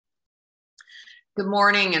Good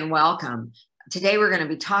morning and welcome. Today we're going to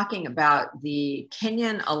be talking about the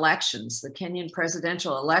Kenyan elections, the Kenyan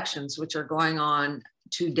presidential elections, which are going on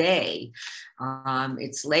today.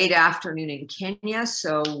 It's late afternoon in Kenya,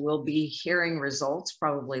 so we'll be hearing results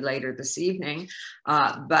probably later this evening.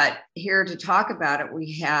 But here to talk about it,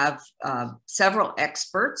 we have several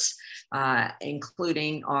experts,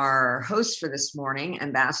 including our host for this morning,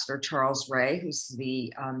 Ambassador Charles Ray, who's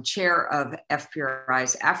the chair of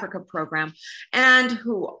FPRI's Africa program, and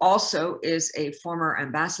who also is a former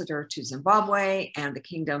ambassador to Zimbabwe and the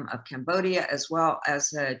Kingdom of Cambodia, as well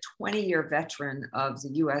as a 20-year veteran of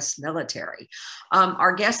the US military.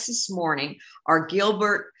 Our guests this morning are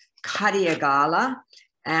Gilbert Khadiagala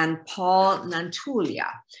and Paul Nantulya,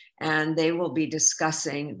 and they will be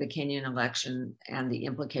discussing the Kenyan election and the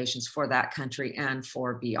implications for that country and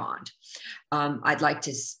for beyond. I'd like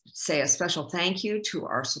to say a special thank you to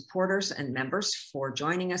our supporters and members for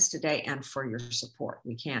joining us today and for your support.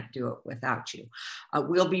 We can't do it without you.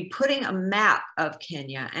 We'll be putting a map of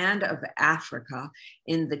Kenya and of Africa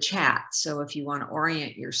in the chat. So if you want to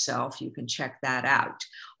orient yourself, you can check that out.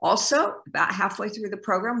 Also, about halfway through the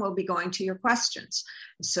program, we'll be going to your questions.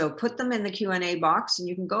 So put them in the Q&A box and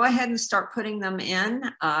you can go ahead and start putting them in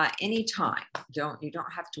anytime. You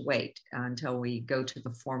don't have to wait until we go to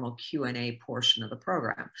the formal Q&A portion of the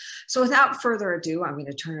program. So without further ado, I'm going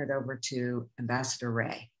to turn it over to Ambassador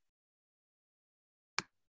Ray.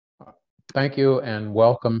 Thank you and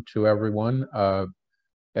welcome to everyone.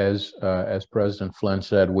 As President Flynn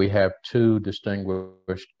said, we have two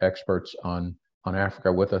distinguished experts on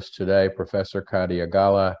Africa with us today, Professor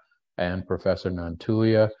Khadiagala and Professor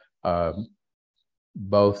Nantulya.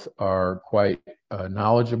 Both are quite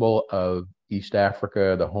knowledgeable of East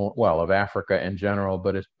Africa, of Africa in general,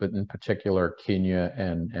 but in particular Kenya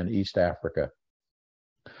and East Africa.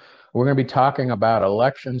 We're going to be talking about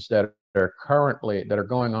elections that are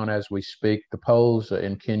going on as we speak. The polls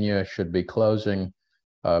in Kenya should be closing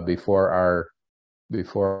before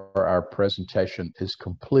our presentation is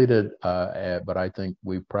completed, but I think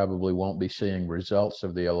we probably won't be seeing results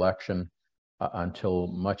of the election until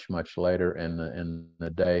much later in the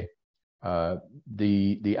day.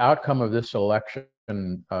 The outcome of this election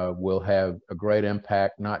will have a great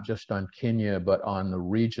impact, not just on Kenya, but on the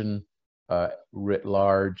region writ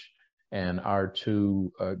large, and our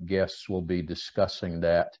two guests will be discussing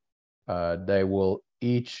that. They will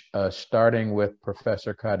each, starting with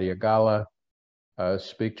Professor Khadiagala,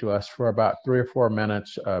 speak to us for about 3 or 4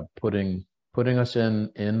 minutes, putting us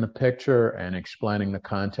in the picture and explaining the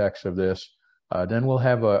context of this. Then we'll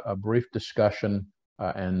have a brief discussion,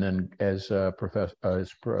 and then as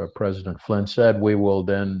President Flynn said, we will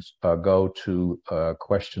then go to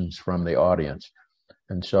questions from the audience.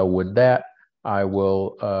 And so with that, I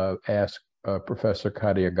will ask Professor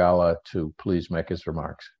Khadiagala to please make his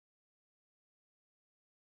remarks.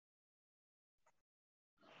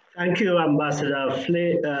 Thank you, Ambassador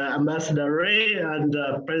Ray and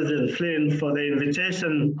President Flynn, for the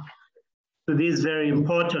invitation to this very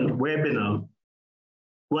important webinar.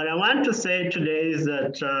 What I want to say today is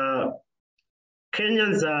that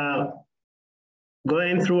Kenyans are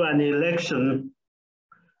going through an election.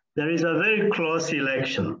 There is a very close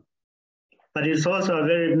election, but it's also a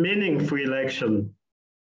very meaningful election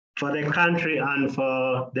for the country and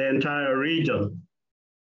for the entire region.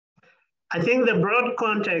 I think the broad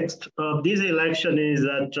context of this election is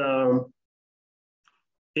that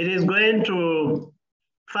it is going to,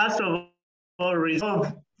 first of all,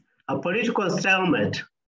 resolve a political stalemate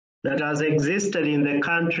that has existed in the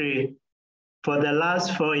country for the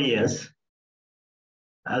last 4 years.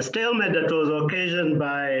 A stalemate that was occasioned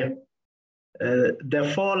by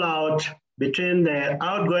the fallout between the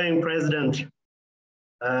outgoing president,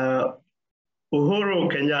 Uhuru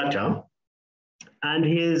Kenyatta, and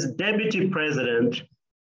his deputy president,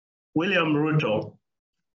 William Ruto,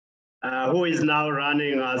 who is now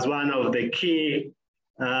running as one of the key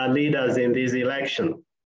leaders in this election.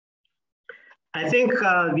 I think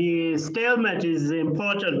the stalemate is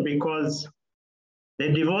important because the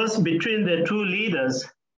divorce between the two leaders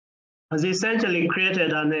has essentially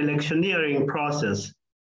created an electioneering process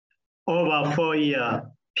over a 4-year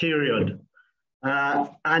period.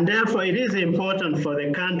 And therefore, it is important for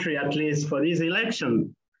the country, at least for this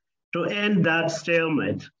election, to end that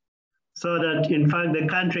stalemate so that, in fact, the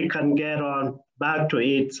country can get on back to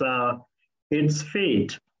its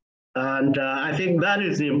feet. And I think that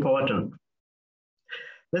is important.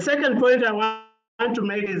 The second point I want to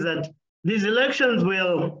make is that these elections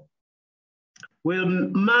will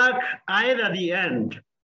mark either the end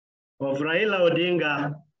of Raila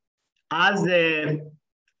Odinga as the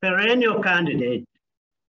perennial candidate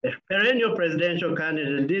a perennial presidential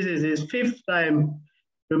candidate. This is his 5th time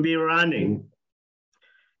to be running.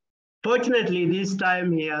 Fortunately, this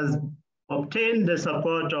time he has obtained the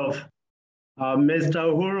support of Mr.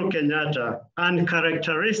 Uhuru Kenyatta,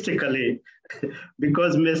 uncharacteristically,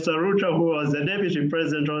 because Mr. Ruto, who was the deputy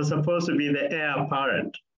president, was supposed to be the heir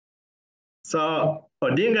apparent. So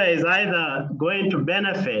Odinga is either going to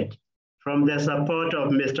benefit from the support of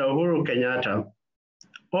Mr. Uhuru Kenyatta,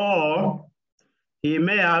 or he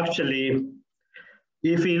may actually,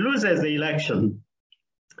 if he loses the election,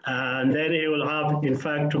 and then he will have, in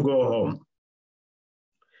fact, to go home.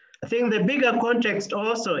 I think the bigger context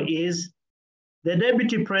also is the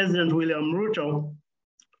Deputy President, William Ruto,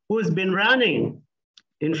 who's been running,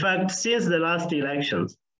 in fact, since the last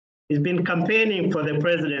elections. He's been campaigning for the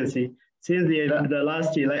presidency since the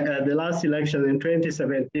last election in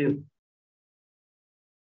 2017.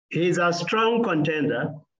 He's a strong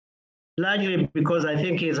contender, largely because I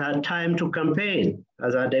think he's had time to campaign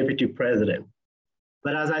as our Deputy President.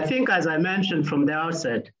 But as I mentioned from the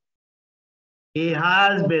outset, he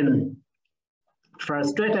has been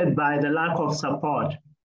frustrated by the lack of support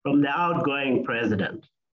from the outgoing president.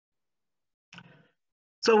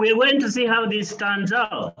 So we're going to see how this turns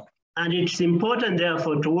out. And it's important,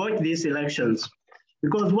 therefore, to watch these elections,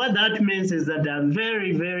 because what that means is that they're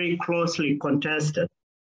very, very closely contested.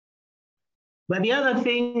 But the other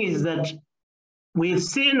thing is that we've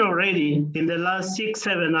seen already in the last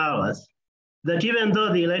 6-7 hours that even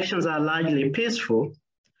though the elections are largely peaceful,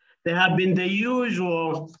 there have been the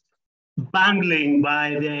usual bungling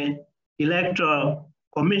by the Electoral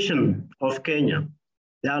Commission of Kenya.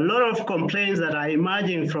 There are a lot of complaints that are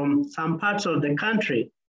emerging from some parts of the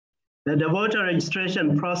country that the voter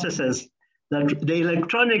registration processes, that the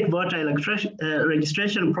electronic voter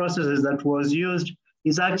registration processes that was used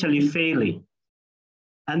is actually failing.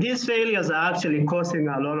 And these failures are actually causing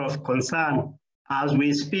a lot of concern as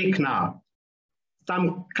we speak now.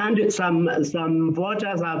 Some voters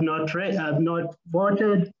have not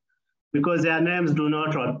voted because their names do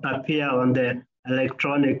not appear on the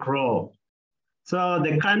electronic roll. So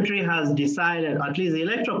the country has decided, at least the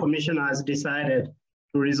Electoral Commission has decided,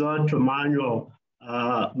 to resort to manual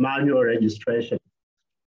registration.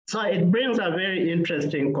 So it brings a very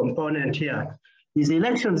interesting component here. These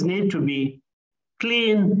elections need to be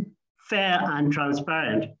clean, fair, and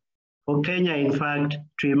transparent for Kenya, in fact,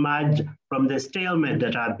 to emerge from the stalemate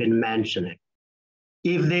that I've been mentioning.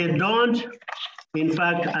 If they don't, in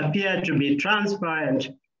fact, appear to be transparent,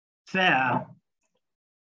 fair,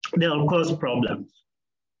 they'll cause problems.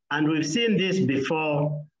 And we've seen this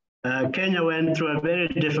before. Kenya went through a very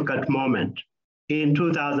difficult moment in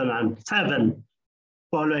 2007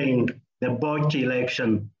 following the botched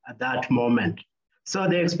election at that moment. So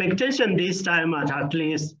the expectation this time at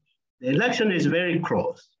least, the election is very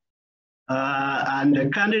close. And the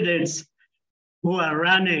candidates who are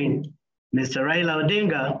running, Mr. Raila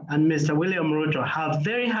Odinga and Mr. William Ruto, have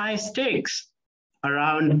very high stakes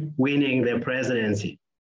around winning the presidency.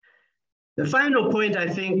 The final point, I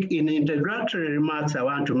think, in introductory remarks I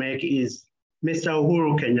want to make is Mr.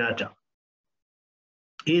 Uhuru Kenyatta.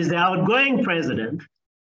 He's the outgoing president.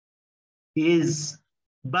 He's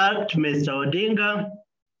backed Mr. Odinga,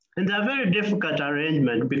 and they're a very difficult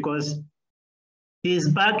arrangement because he's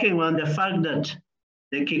backing on the fact that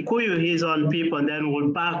the Kikuyu, his own people, then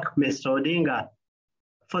will back Mr. Odinga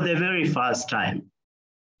for the very first time.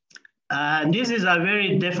 And this is a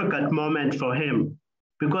very difficult moment for him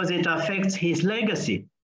because it affects his legacy.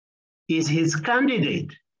 Is his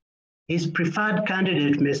candidate, his preferred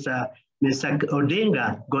candidate, Mr.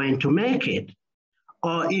 Odinga, going to make it?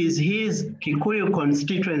 Or is his Kikuyu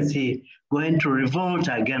constituency going to revolt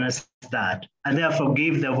against that and therefore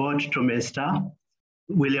give the vote to Mr.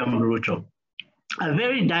 William Ruto? A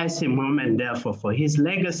very dicey moment, therefore, for his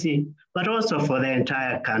legacy, but also for the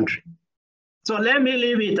entire country. So let me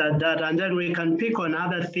leave it at that, and then we can pick on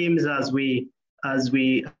other themes as we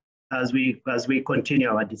continue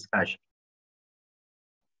our discussion.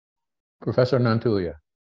 Professor Nantulya.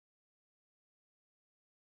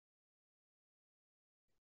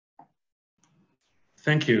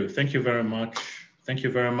 Thank you very much. Thank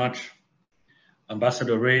you very much,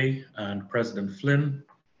 Ambassador Ray and President Flynn.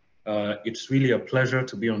 It's really a pleasure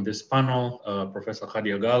to be on this panel. Professor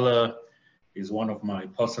Khadiagala is one of my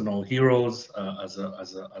personal heroes as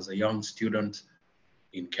a young student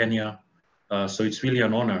in Kenya. So it's really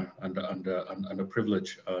an honor and a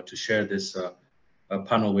privilege to share this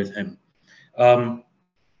panel with him.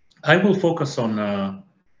 I will focus on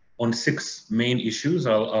 6 main issues.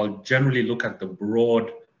 I'll generally look at the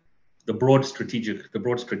broad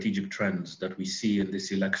strategic trends that we see in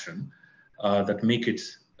this election that make it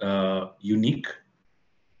unique,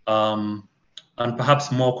 and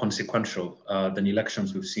perhaps more consequential than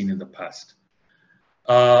elections we've seen in the past.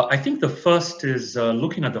 I think the first is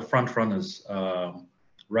looking at the front runners, Raila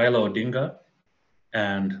Odinga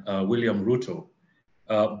and William Ruto.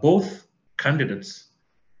 Both candidates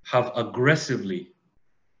have aggressively,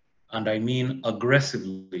 and I mean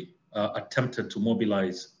aggressively, attempted to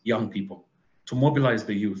mobilize young people, to mobilize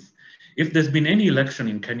the youth. If there's been any election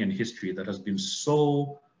in Kenyan history that has been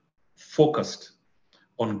so focused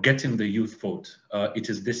on getting the youth vote, it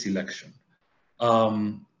is this election.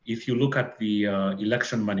 If you look at the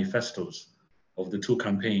election manifestos of the two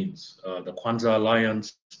campaigns, the Kwanza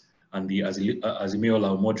Alliance and the Azimio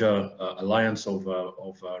la Umoja Alliance of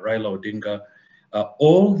Raila Odinga,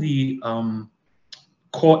 all the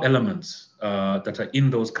core elements that are in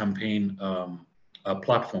those campaign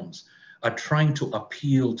platforms are trying to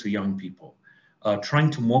appeal to young people, trying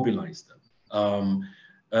to mobilize them.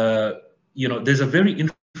 You know, there's a very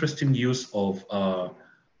interesting use of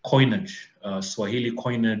coinage, Swahili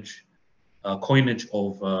coinage, coinage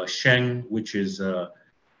of sheng, which is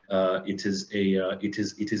it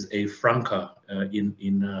is a franca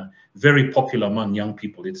very popular among young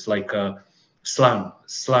people. It's like slang,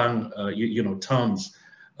 you know, terms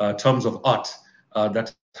of art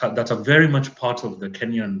that are very much part of the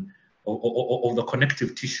Kenyan of the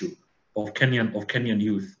connective tissue of Kenyan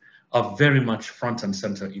youth, are very much front and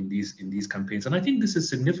center in these campaigns. And I think this is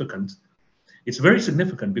significant. It's very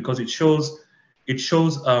significant because it shows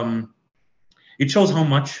how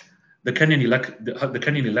much the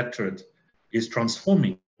Kenyan electorate is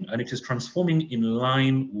transforming, and it is transforming in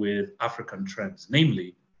line with African trends,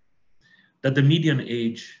 namely that the median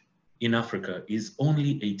age in Africa is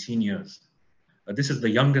only 18 years. This is the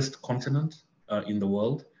youngest continent in the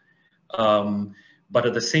world, but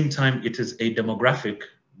at the same time, it is a demographic.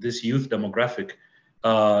 This youth demographic,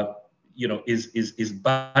 you know, is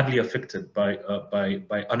badly affected by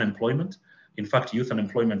unemployment. In fact, youth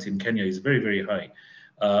unemployment in Kenya is very, very high,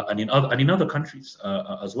 and in other countries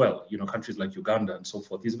as well. You know, countries like Uganda and so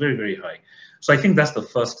forth is very, very high. So I think that's the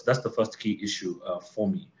first key issue for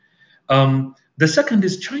me. The second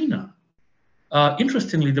is China.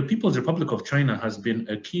 Interestingly, the People's Republic of China has been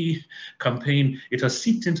a key campaign. It has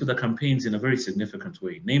seeped into the campaigns in a very significant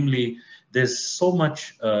way. Namely, there's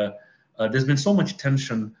been so much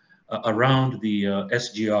tension around the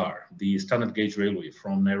SGR, the Standard Gauge Railway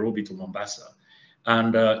from Nairobi to Mombasa.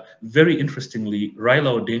 And very interestingly,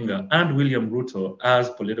 Raila Odinga and William Ruto, as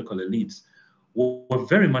political elites, were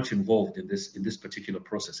very much involved in this particular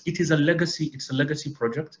process. It is a legacy. It's a legacy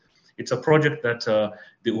project. It's a project that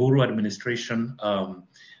the Uhuru administration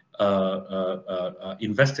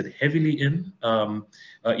invested heavily in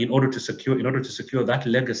order to secure that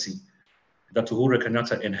legacy that Uhuru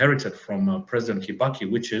Kenyatta inherited from President Kibaki,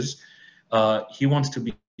 which is he wants to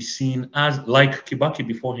be seen as, like Kibaki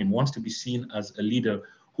before him, wants to be seen as a leader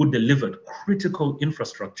who delivered critical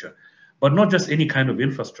infrastructure, but not just any kind of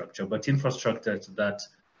infrastructure, but infrastructure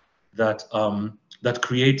that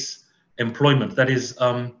creates employment, that is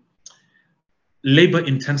labor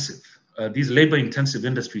intensive. These labor intensive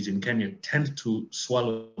industries in Kenya tend to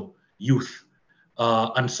swallow youth.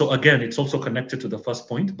 And so again, it's also connected to the first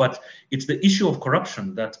point, but it's the issue of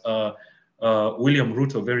corruption that William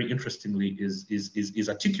Ruto very interestingly is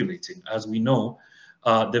articulating. As we know,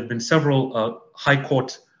 there have been several high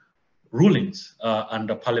court rulings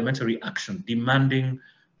and parliamentary action demanding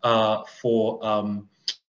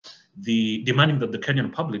demanding that the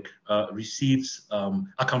Kenyan public receives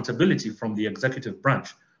accountability from the executive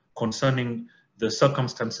branch concerning the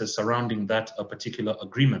circumstances surrounding that particular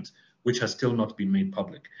agreement, which has still not been made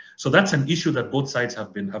public. So that's an issue that both sides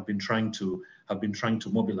have been trying to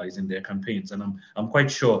mobilize in their campaigns, and I'm quite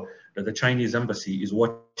sure that the Chinese embassy is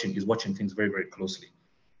watching things very, very closely.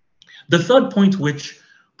 The third point, which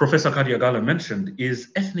Professor Khadiagala mentioned,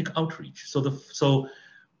 is ethnic outreach. So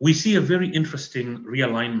we see a very interesting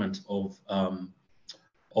realignment of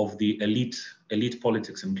the elite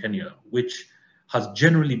politics in Kenya, which has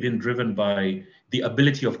generally been driven by the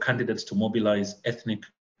ability of candidates to mobilize ethnic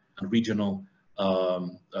and regional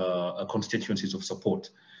constituencies of support.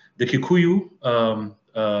 The Kikuyu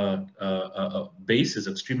base is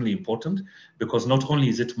extremely important because not only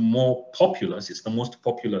is it more populous, it's the most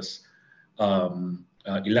populous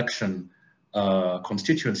election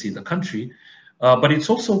constituency in the country, but it's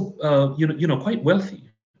also quite wealthy.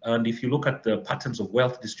 And if you look at the patterns of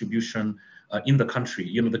wealth distribution in the country,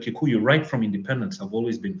 the Kikuyu, right from independence, have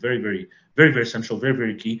always been very, very, very, very central, very,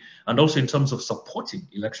 very key, and also in terms of supporting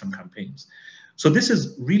election campaigns. So this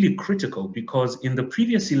is really critical because in the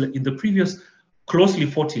previous closely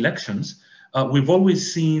fought elections, we've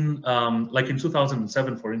always seen, like in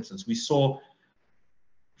 2007, for instance, we saw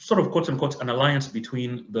sort of quote unquote an alliance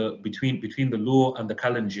between the Luo and the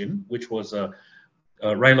Kalenjin, which was Raila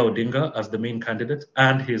Odinga as the main candidate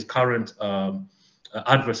and his current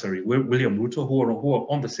adversary, William Ruto, who are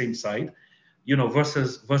on the same side, you know,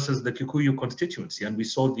 versus the Kikuyu constituency, and we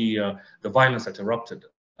saw the violence that erupted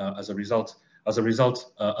as a result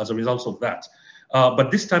of that. But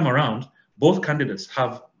this time around, both candidates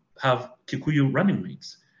have Kikuyu running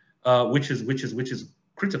mates, which is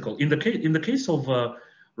critical. In the case of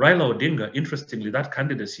Raila Odinga, interestingly, that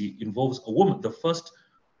candidacy involves a woman, the first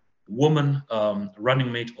woman running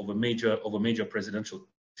mate of a major presidential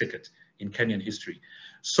ticket in Kenyan history.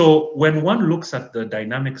 So when one looks at the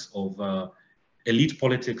dynamics of elite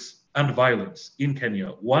politics and violence in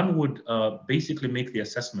Kenya, one would basically make the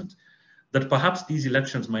assessment that perhaps these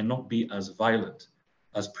elections might not be as violent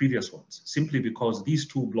as previous ones, simply because these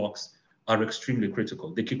two blocks are extremely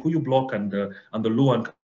critical. The Kikuyu bloc and the Luo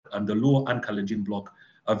and Kalenjin bloc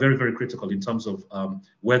are very, very critical in terms of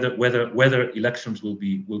whether elections will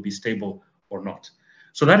be stable or not.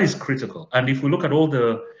 So that is critical. And if we look at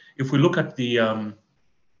the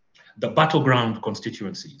battleground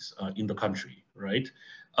constituencies in the country, right?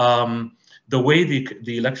 The way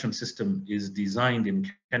the election system is designed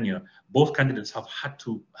in Kenya, both candidates have had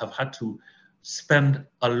to spend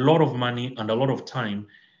a lot of money and a lot of time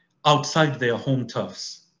outside their home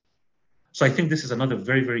turfs. So I think this is another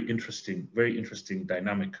very, very interesting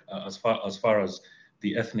dynamic as far as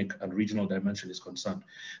the ethnic and regional dimension is concerned.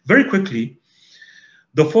 Very quickly,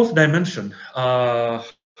 the fourth dimension,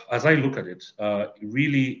 as I look at it,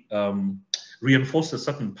 really reinforces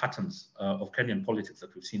certain patterns of Kenyan politics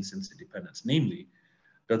that we've seen since independence, namely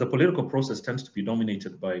that the political process tends to be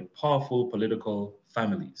dominated by powerful political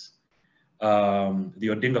families. The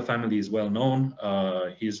Odinga family is well known.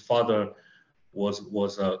 His father was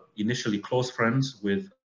initially close friends with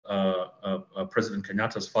President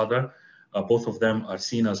Kenyatta's father. Both of them are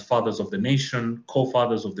seen as fathers of the nation,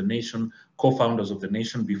 co-fathers of the nation, co-founders of the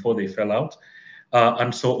nation before they fell out.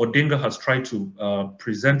 And so Odinga has tried to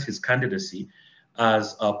present his candidacy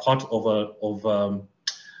as a part of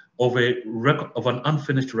an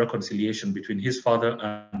unfinished reconciliation between his father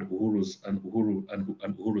and Uhuru's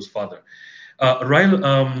father.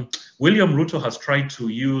 William Ruto has tried to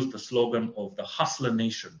use the slogan of the hustler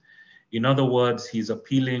nation. In other words, he's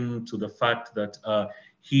appealing to the fact that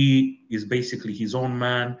he is basically his own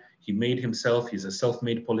man. He made himself, he's a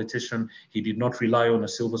self-made politician. He did not rely on a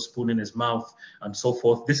silver spoon in his mouth and so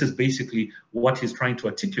forth. This is basically what he's trying to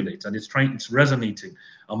articulate, and it's resonating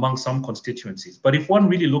among some constituencies. But if one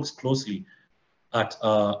really looks closely at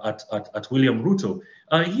William Ruto,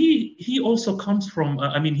 he also comes from,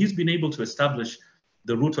 I mean, he's been able to establish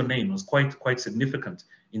the Ruto name as quite significant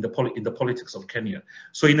in the politics of Kenya.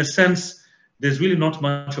 So in a sense, there's really not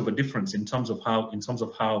much of a difference in terms of how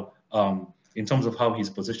he's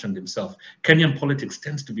positioned himself. Kenyan politics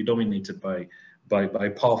tends to be dominated by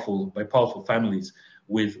powerful families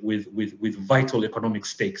with vital economic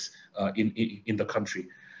stakes in the country.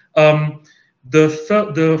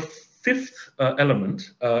 The fifth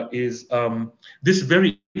element is this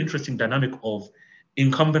very interesting dynamic of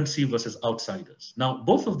incumbency versus outsiders. Now,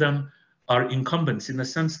 both of them are incumbents in the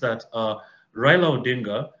sense that Raila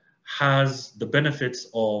Odinga has the benefits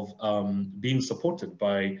of being supported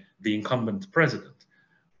by the incumbent president,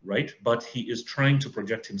 right? But he is trying to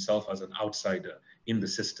project himself as an outsider in the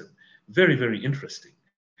system. Very, very interesting.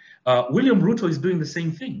 William Ruto is doing the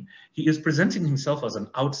same thing. He is presenting himself as an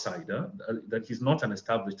outsider, that he's not an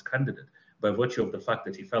established candidate by virtue of the fact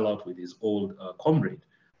that he fell out with his old comrade.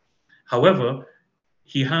 However,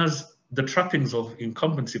 he has the trappings of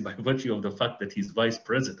incumbency by virtue of the fact that he's vice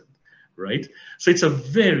president, right? So it's a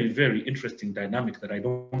very, very interesting dynamic that I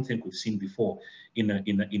don't think we've seen before in a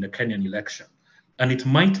Kenyan election. And it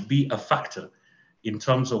might be a factor in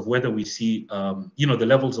terms of whether we see, the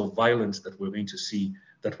levels of violence that we're going to see,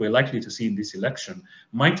 that we're likely to see in this election,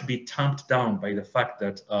 might be tamped down by the fact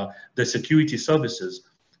that the security services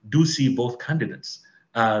do see both candidates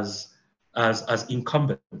as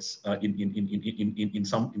incumbents in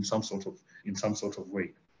some sort of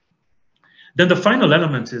way. Then the final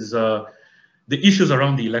element is the issues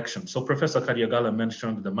around the election. So Professor Khadiagala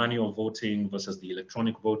mentioned the manual voting versus the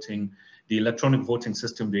electronic voting. The electronic voting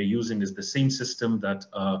system they're using is the same system that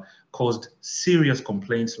caused serious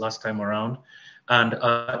complaints last time around. And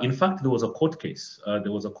in fact, there was a court case.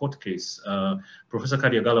 Professor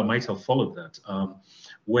Khadiagala might have followed that,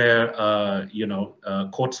 where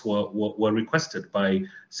courts were requested by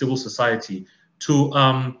civil society to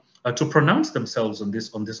to pronounce themselves on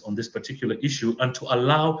this particular issue and to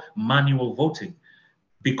allow manual voting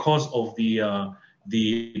because of the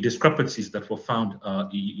discrepancies that were found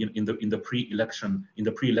in the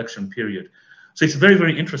pre-election period. So it's very,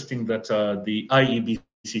 very interesting that the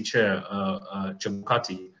IEBC chair,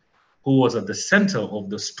 Chebukati, who was at the center of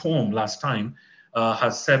the storm last time,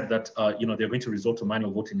 has said that they're going to resort to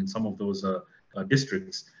manual voting in some of those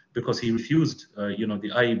districts, because he refused,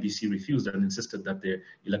 the IEBC refused and insisted that the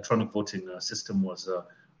electronic voting system was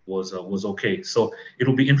okay. So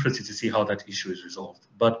it'll be interesting to see how that issue is resolved.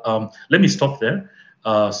 But let me stop there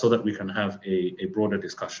so that we can have a broader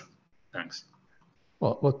discussion. Thanks.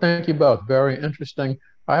 Well, thank you both. Very interesting.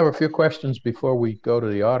 I have a few questions before we go to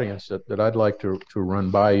the audience that I'd like to run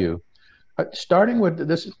by you. Starting with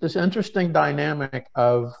this interesting dynamic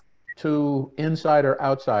of two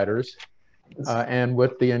insider-outsiders, and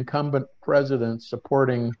with the incumbent president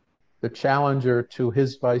supporting the challenger to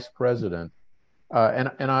his vice president. And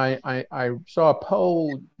I saw a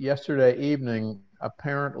poll yesterday evening.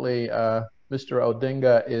 Apparently, Mr.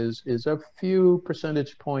 Odinga is a few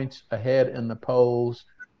percentage points ahead in the polls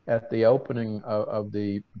at the opening of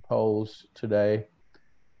the polls today.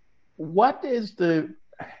 What is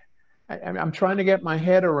I'm trying to get my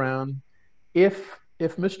head around if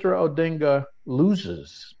Mr. Odinga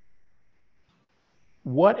loses,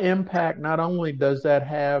 what impact not only does that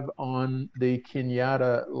have on the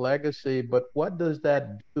Kenyatta legacy, but what does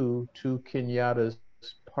that do to Kenyatta's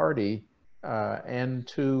party and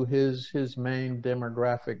to his main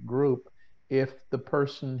demographic group if the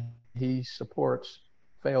person he supports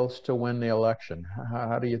fails to win the election?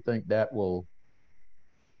 How do you think that will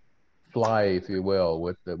fly, if you will,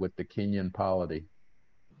 with the Kenyan polity?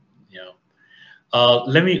 Yeah.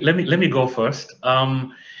 Let me go first.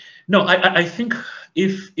 No, I think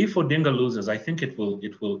if Odinga loses, I think it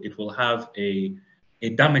will have a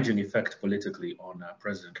damaging effect politically on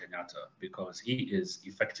President Kenyatta, because he is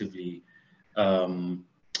effectively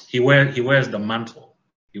he wears the mantle.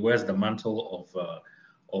 He wears the mantle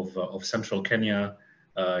of Central Kenya.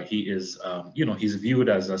 He is he's viewed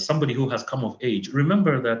as somebody who has come of age.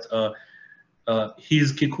 Remember that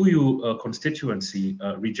his Kikuyu constituency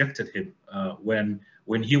rejected him when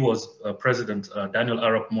he was President Daniel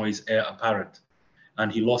Arap Moi's heir apparent, and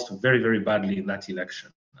he lost very, very badly in that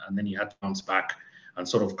election. And then he had to bounce back and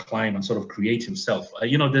sort of climb and sort of create himself.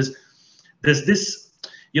 There's this,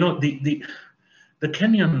 the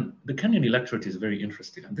Kenyan electorate is very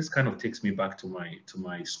interesting, and this kind of takes me back to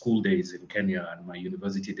my school days in Kenya and my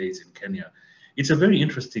university days in Kenya. It's a very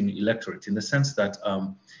interesting electorate in the sense that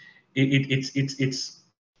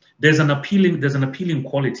there's an appealing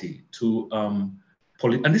quality to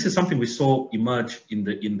and this is something we saw emerge in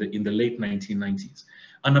the late 1990s,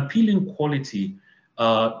 an appealing quality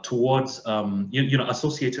towards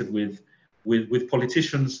associated with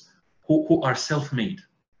politicians who are self-made,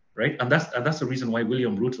 right? And that's the reason why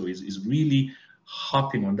William Ruto is really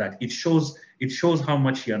harping on that. It shows how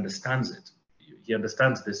much he understands it. He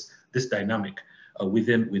understands this dynamic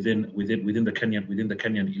within the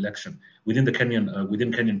Kenyan election, within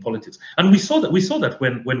Kenyan politics. And we saw that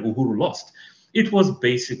when Uhuru lost, it was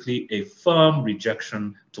basically a firm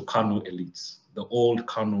rejection to KANU elites, the old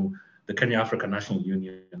KANU, the Kenya African National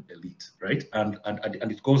Union elite, right? And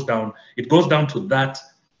it goes down to that,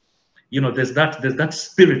 there's that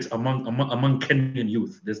spirit among Kenyan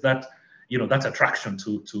youth. There's that, that attraction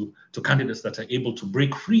to candidates that are able to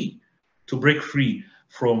break free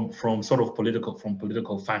from sort of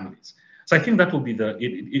political families. So I think that will be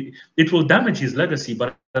it will damage his legacy,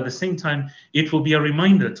 but at the same time, it will be a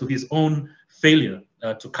reminder to his own failure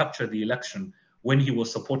to capture the election when he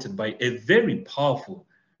was supported by a very powerful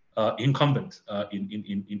incumbent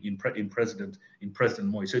in President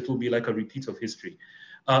Moi. So it will be like a repeat of history.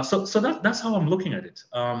 So that's how I'm looking at it.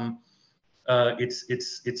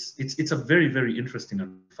 It's a very, very interesting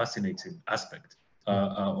and fascinating aspect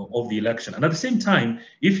of the election. And at the same time,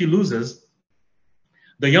 if he loses,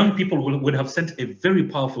 the young people would have sent a very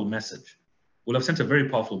powerful message.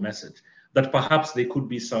 That perhaps there could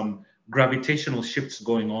be some gravitational shifts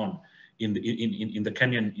going on in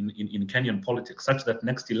Kenyan politics, such that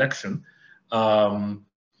next election,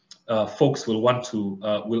 folks will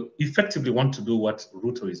effectively want to do what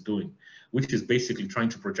Ruto is doing, which is basically trying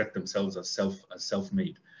to project themselves as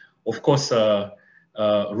self-made. Of course,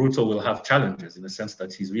 Ruto will have challenges in the sense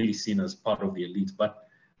that he's really seen as part of the elite. But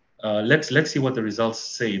let's see what the results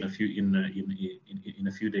say in a few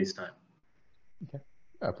days' time. Okay,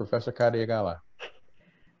 Professor Khadiagala.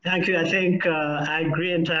 Thank you. I think I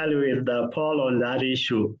agree entirely with Paul on that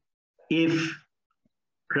issue. If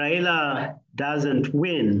Raila doesn't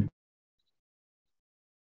win,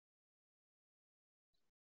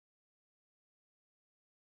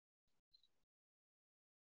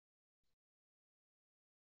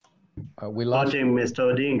 We lost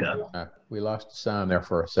Mr. Odinga. we lost sound there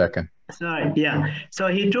for a second. Sorry, yeah. So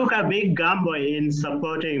he took a big gamble in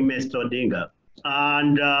supporting Mr. Odinga.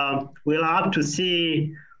 And we'll have to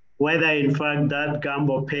see whether, in fact, that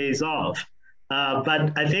gamble pays off.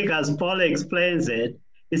 But I think, as Paul explains it,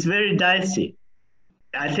 it's very dicey.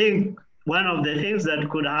 I think one of the things that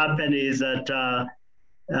could happen is that a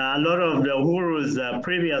lot of the Uhuru's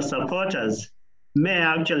previous supporters may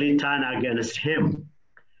actually turn against him.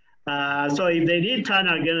 So if they did turn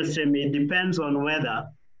against him, it depends on whether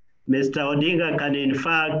Mr. Odinga can, in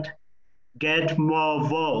fact, get more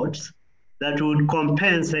votes that would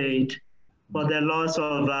compensate for the loss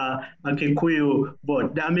of a Kikuyu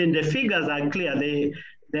vote. I mean, the figures are clear.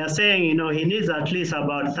 They are saying, you know, he needs at least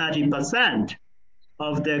about 30%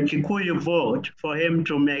 of the Kikuyu vote for him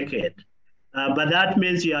to make it. But that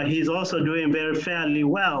means he's also doing very fairly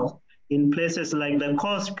well in places like the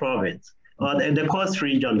Coast Province, or the Coast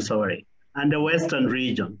region, sorry, and the Western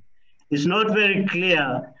region. It's not very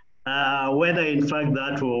clear whether, in fact,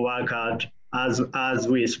 that will work out as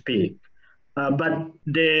we speak. But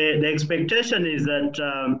the expectation is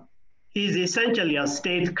that he's essentially a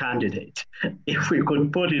state candidate, if we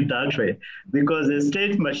could put it that way, because the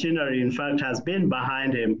state machinery, in fact, has been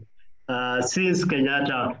behind him since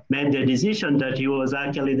Kenyatta made the decision that he was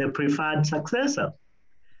actually the preferred successor.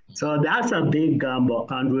 So that's a big gamble,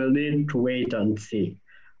 and we'll need to wait and see.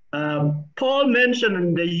 Paul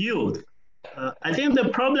mentioned the youth. I think the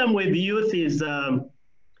problem with youth is there are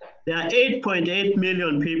 8.8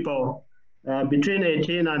 million people between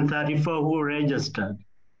 18 and 34 who registered.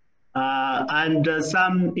 And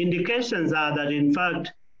some indications are that, in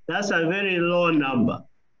fact, that's a very low number.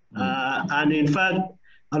 And in fact,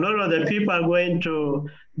 a lot of the people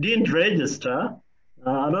didn't register.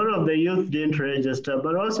 A lot of the youth didn't register,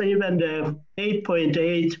 but also even the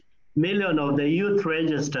 8.8 million of the youth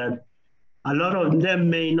registered, a lot of them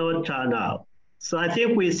may not turn out. So I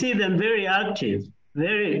think we see them very active,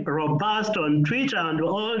 very robust on Twitter and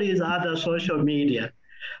all these other social media.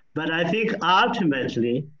 But I think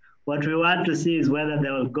ultimately, what we want to see is whether they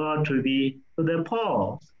will go to the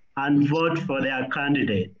polls and vote for their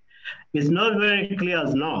candidate. It's not very clear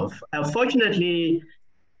enough. Fortunately,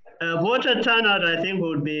 voter turnout, I think,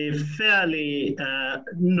 would be fairly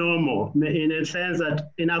normal, in a sense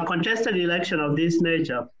that in a contested election of this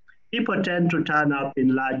nature, people tend to turn up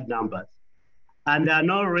in large numbers. And there are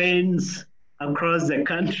no rains across the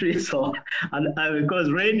country, so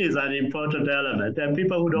because rain is an important element, and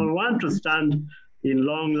people who don't want to stand in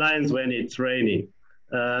long lines when it's raining.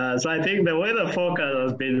 So I think the weather forecast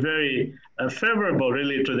has been very favorable,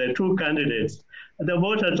 really, to the two candidates. The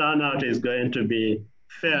voter turnout is going to be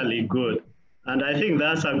fairly good, and I think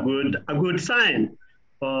that's a good sign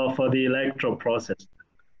for the electoral process.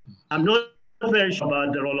 I'm not very sure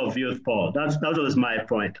about the role of youth, Paul. That was my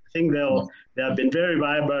point. I think they have been very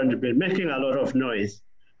vibrant, been making a lot of noise,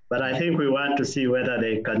 but I think we want to see whether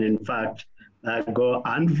they can, in fact, go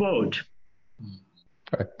and vote.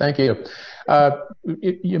 All right, thank you.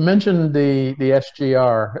 You mentioned the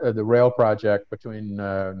SGR, the rail project between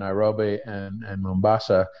Nairobi and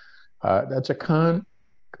Mombasa. That's a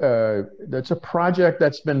project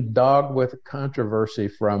that's been dogged with controversy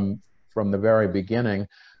from the very beginning.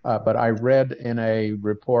 But I read in a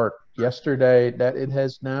report yesterday that it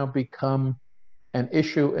has now become an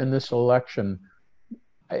issue in this election.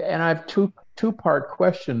 And I have two-part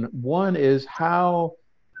question. One is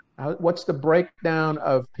what's the breakdown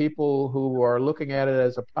of people who are looking at it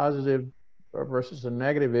as a positive versus a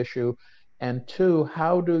negative issue? And two,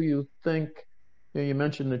 how do you think, you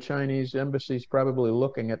mentioned the Chinese embassy is probably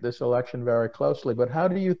looking at this election very closely, but how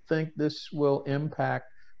do you think this will impact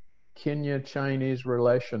Kenya-Chinese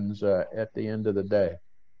relations at the end of the day?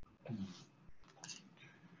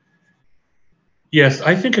 Yes,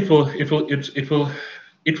 I think it will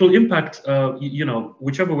impact,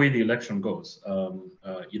 whichever way the election goes,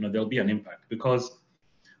 there'll be an impact, because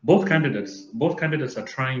both candidates are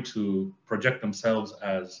trying to project themselves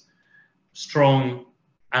as strong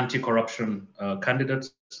anti-corruption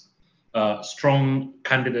candidates, strong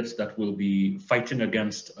candidates that will be fighting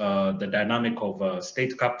against the dynamic of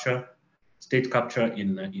state capture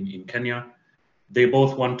in Kenya. They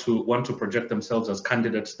both want to project themselves as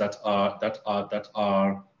candidates that are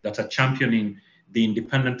championing the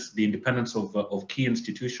independence of key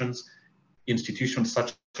institutions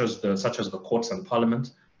such as the courts and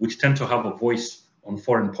parliament, which tend to have a voice on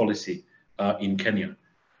foreign policy in Kenya.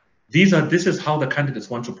 This is how the candidates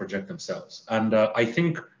want to project themselves, and I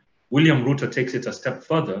think William Ruto takes it a step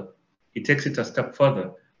further. He takes it a step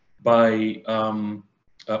further by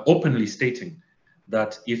openly stating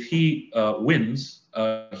that if he wins,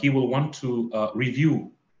 he will want to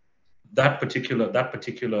review that particular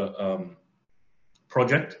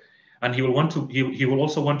project, and he will want to. He will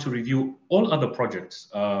also want to review all other projects,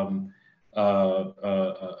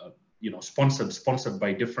 sponsored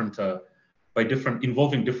by different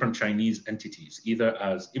involving different Chinese entities, either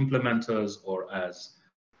as implementers or as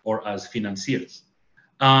financiers.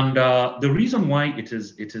 And the reason why it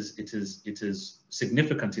is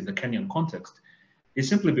significant in the Kenyan context is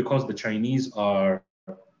simply because the Chinese are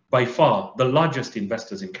by far the largest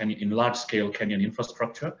investors in Kenya, in large-scale Kenyan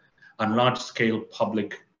infrastructure and large-scale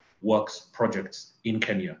public works projects in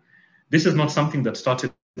Kenya. This is not something that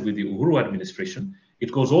started with the Uhuru administration.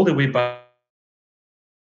 It goes all the way back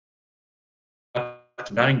to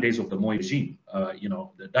the dying days of the Moi regime.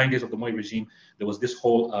 The dying days of the Moi regime, there was this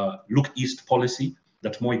whole look east policy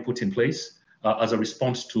that Moi put in place as a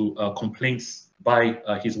response to complaints by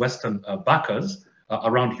his Western backers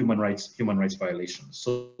around human rights violations.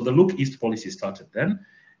 So the look east policy started then.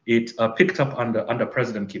 It picked up under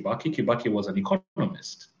President Kibaki. Kibaki was an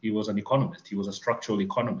economist. He was an economist. He was a structural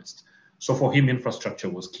economist. So for him, infrastructure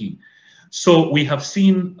was key. So we have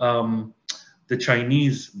seen the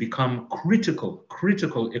Chinese become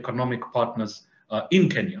critical economic partners in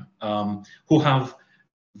Kenya, who have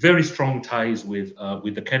very strong ties with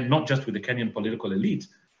not just with the Kenyan political elite,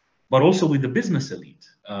 but also with the business elite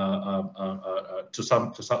to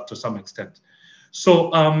some extent.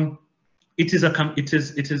 So it is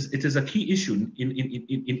a key issue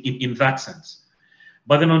in that sense.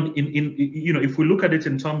 But then if we look at it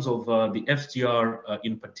in terms of the FPRI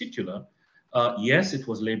in particular, yes, it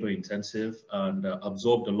was labor intensive and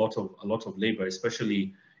absorbed a lot of labor,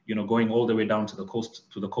 especially going all the way down to the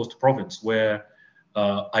coast province, where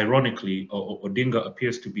ironically Odinga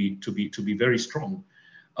appears to be very strong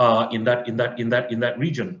in that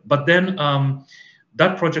region. But then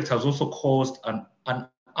that project has also caused an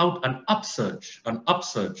upsurge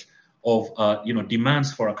of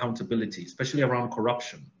demands for accountability, especially around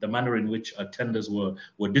corruption, the manner in which tenders were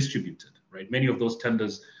distributed. Right, many of those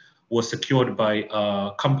tenders were secured by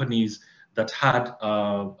companies that had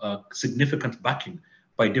significant backing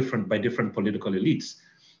by different political elites.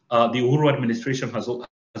 The Uhuru administration has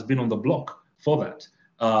been on the block for that,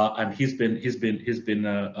 and he's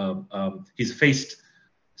faced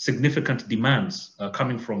significant demands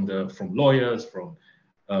coming from lawyers, from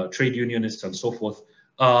trade unionists, and so forth,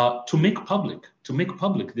 to make public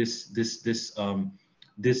this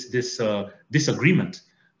agreement.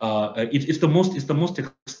 It's the most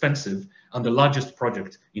expensive and the largest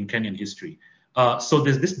project in Kenyan history. So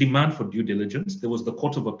there's this demand for due diligence. There was the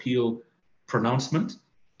Court of Appeal pronouncement,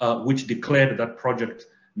 which declared that project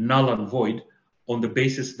null and void on the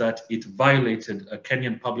basis that it violated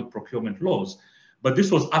Kenyan public procurement laws. But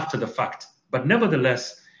this was after the fact. But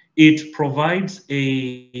nevertheless, it provides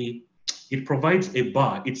a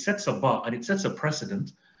bar. It sets a bar and it sets a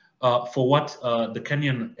precedent for what the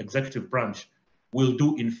Kenyan executive branch will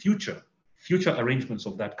do in future arrangements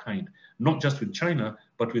of that kind, not just with China,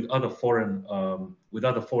 but with other foreign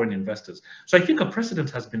investors. So I think a precedent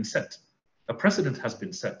has been set. A precedent has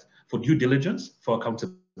been set for due diligence, for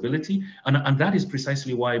accountability, and that is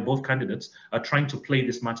precisely why both candidates are trying to play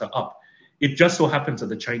this matter up. It just so happens that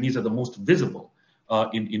the Chinese are the most visible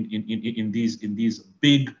in these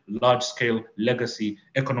big, large-scale legacy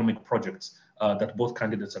economic projects that both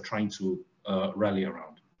candidates are trying to rally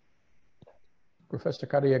around. Professor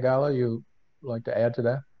Khadiagala, you like to add to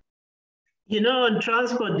that? In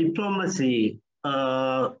transport diplomacy, there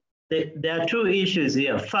are two issues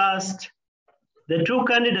here. First, the two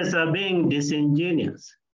candidates are being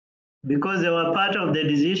disingenuous because they were part of the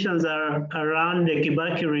decisions around the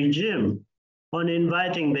Kibaki regime on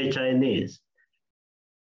inviting the Chinese.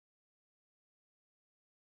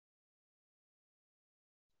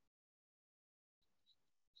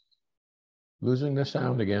 Losing the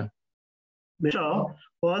sound again. Shaw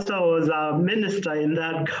also was a minister in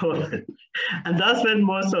that government, and that's when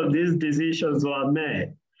most of these decisions were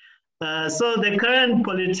made. So the current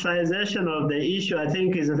politicization of the issue, I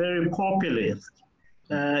think, is very populist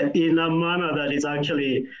in a manner that is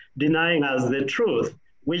actually denying us the truth,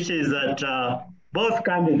 which is that both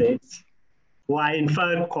candidates were in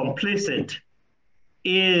fact complicit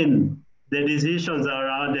in the decisions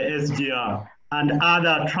around the SGR and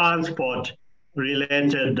other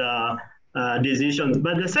transport-related decisions.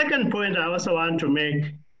 But the second point I also want to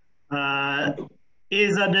make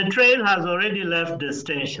is that the train has already left the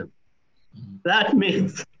station. That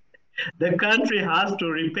means the country has to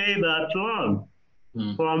repay that loan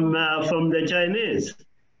from the Chinese,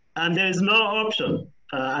 and there is no option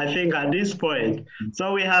I think, at this point.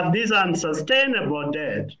 So we have this unsustainable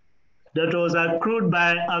debt that was accrued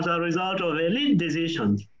as a result of elite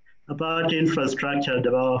decisions about infrastructure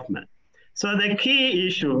development. So the key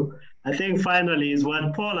issue, I think, finally, is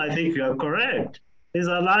what, Paul, I think you are correct, is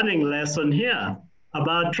a learning lesson here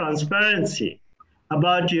about transparency,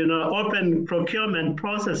 about, open procurement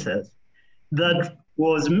processes that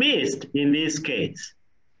was missed in this case.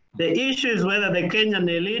 The issue is whether the Kenyan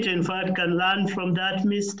elite, in fact, can learn from that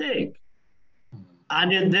mistake.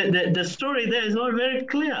 And the story there is not very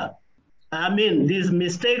clear. I mean, these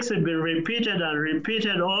mistakes have been repeated and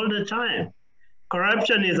repeated all the time.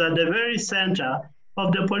 Corruption is at the very center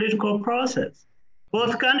of the political process.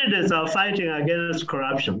 Both candidates are fighting against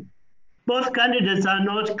corruption. Both candidates are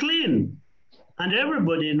not clean, and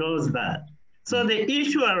everybody knows that. So the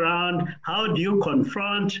issue around how do you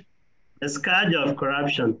confront the scourge of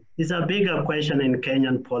corruption is a bigger question in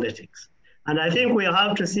Kenyan politics. And I think we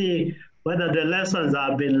have to see whether the lessons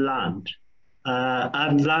have been learned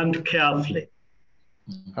and learned carefully.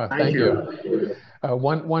 Thank you.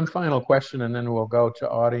 One final question, and then we'll go to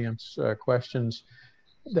audience questions.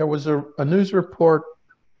 There was a news report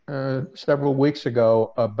several weeks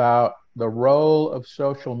ago about the role of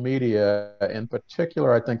social media, in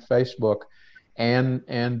particular, I think Facebook, and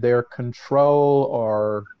their control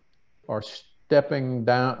or stepping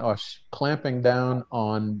down or clamping down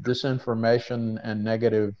on disinformation and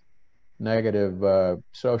negative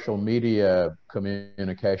social media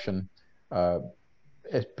communication,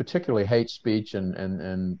 particularly hate speech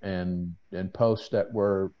and posts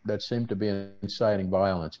that seem to be inciting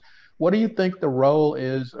violence. What do you think the role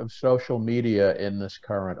is of social media in this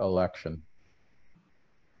current election?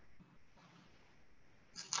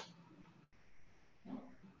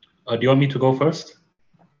 Do you want me to go first?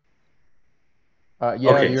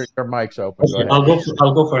 Yeah, okay. Your mic's open. Okay,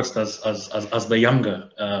 I'll go first as the younger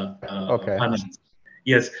okay. panelist.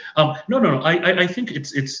 Yes. No. I think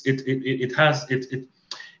it's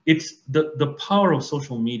the power of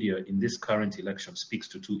social media in this current election speaks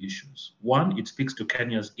to two issues. One, it speaks to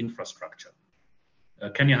Kenya's infrastructure.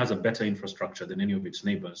 Kenya has a better infrastructure than any of its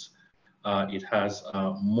neighbors. It has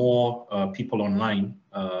more people online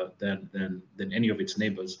than any of its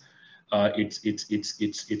neighbors.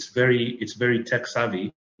 It's very tech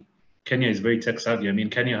savvy. Kenya is very tech savvy. I mean,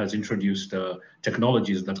 Kenya has introduced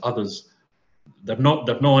technologies that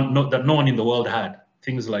no one in the world had.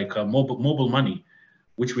 Things like mobile money,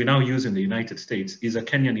 which we now use in the United States, is a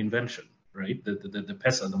Kenyan invention, right? The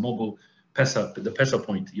PESA, the mobile PESA, the PESA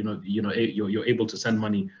point. You're able to send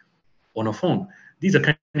money on a phone. These are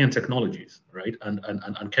Kenyan technologies, right? And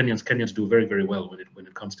Kenyans do very, very well when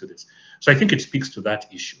it comes to this. So I think it speaks to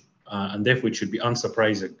that issue, and therefore it should be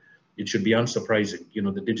unsurprising. It should be unsurprising,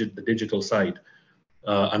 the digital side,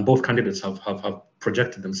 and both candidates have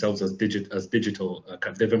projected themselves as digital.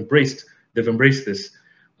 They've embraced this.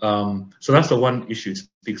 So that's the one issue it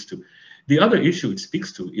speaks to. The other issue it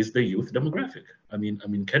speaks to is the youth demographic. I mean,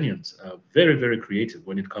 Kenyans are very, very creative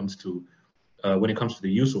when it comes to the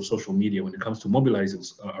use of social media, when it comes to mobilizing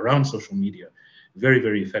around social media. Very,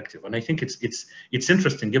 very effective. And I think it's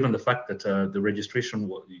interesting, given the fact that the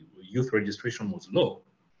youth registration was low.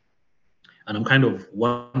 And I'm kind of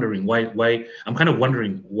wondering why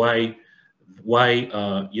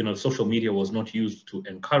social media was not used to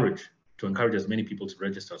encourage as many people to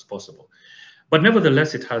register as possible. But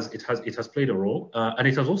nevertheless, it has played a role, and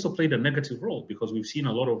it has also played a negative role, because we've seen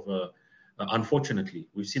a lot of unfortunately,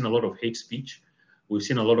 we've seen a lot of hate speech. We've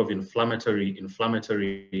seen a lot of inflammatory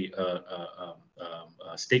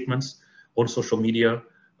statements on social media,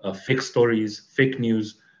 fake stories, fake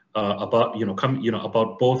news about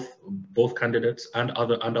both candidates and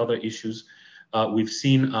other issues. We've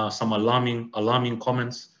seen some alarming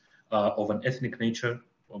comments of an ethnic nature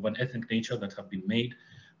that have been made.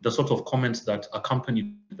 The sort of comments that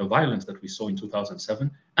accompanied the violence that we saw in 2007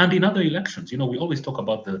 and in other elections. We always talk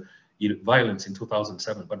about the violence in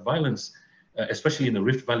 2007, but violence, especially in the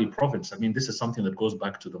Rift Valley province, I mean, this is something that goes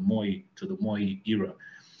back to the Moi era.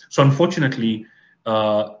 So unfortunately,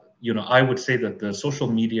 I would say that the social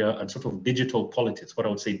media and sort of digital politics, what I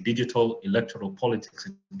would say digital electoral politics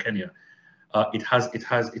in Kenya, it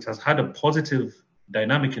has had a positive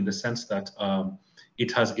dynamic in the sense that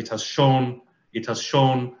it has shown the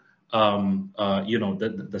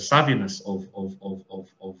savviness of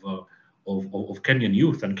Kenyan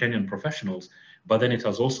youth and Kenyan professionals, but then it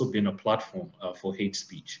has also been a platform for hate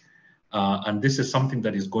speech. And this is something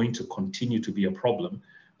that is going to continue to be a problem,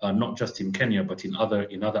 not just in Kenya, but in other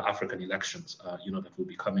African elections, that will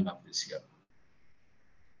be coming up this year.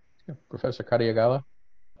 Professor Khadiagala?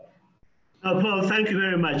 Paul, thank you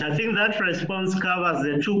very much. I think that response covers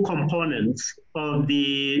the two components of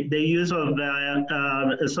the use of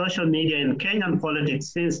social media in Kenyan politics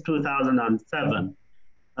since 2007.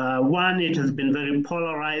 One, it has been very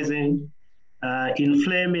polarizing,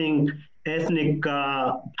 inflaming ethnic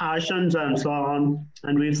passions and so on.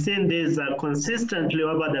 And we've seen this consistently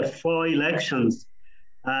over the 4 elections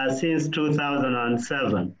since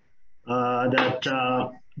 2007,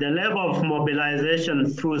 that the level of mobilization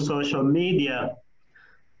through social media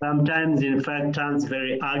sometimes, in fact, turns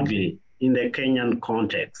very ugly in the Kenyan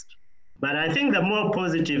context. But I think the more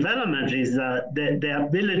positive element is the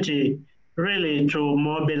ability really to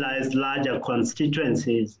mobilize larger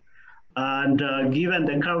constituencies. And given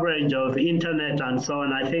the coverage of internet and so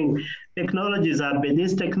on, I think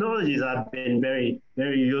these technologies have been very,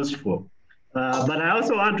 very useful. But I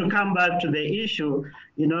also want to come back to the issue,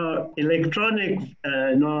 electronic,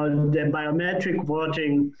 the biometric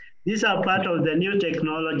voting. These are part of the new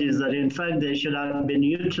technologies that, in fact, they should have been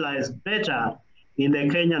utilized better in the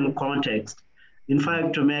Kenyan context, in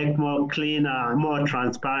fact, to make more cleaner, more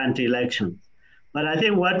transparent elections. But I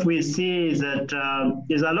think what we see is that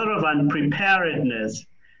there's a lot of unpreparedness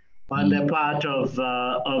on the part of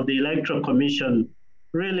the Electoral Commission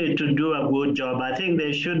really to do a good job. I think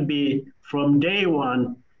they should be, from day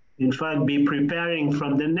one, in fact, be preparing for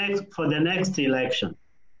the next election.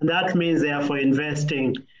 And that means therefore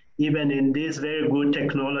investing even in these very good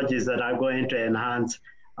technologies that are going to enhance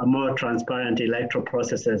a more transparent electoral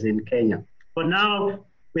processes in Kenya. But now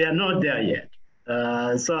we are not there yet.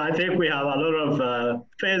 So I think we have a lot of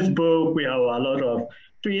Facebook, we have a lot of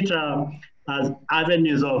Twitter as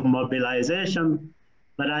avenues of mobilization.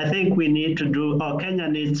 But I think we need to do, or Kenya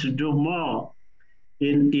needs to do more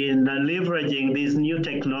in leveraging these new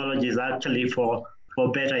technologies actually for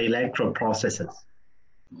better electoral processes.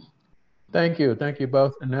 Thank you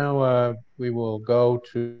both. And now we will go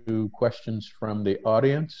to questions from the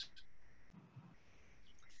audience.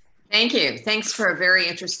 Thank you. Thanks for a very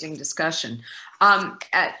interesting discussion.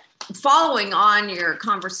 Following on your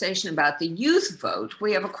conversation about the youth vote,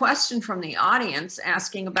 we have a question from the audience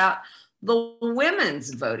asking about the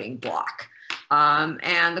women's voting bloc.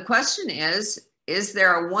 And the question is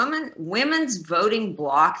there a women's voting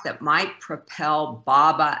bloc that might propel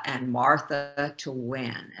Baba and Martha to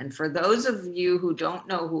win? And for those of you who don't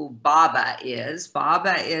know who Baba is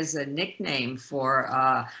a nickname for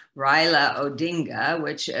Raila Odinga,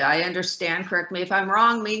 which I understand, correct me if I'm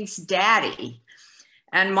wrong, means daddy.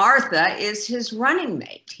 And Martha is his running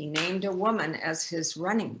mate. He named a woman as his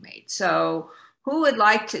running mate. So who would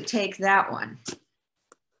like to take that one?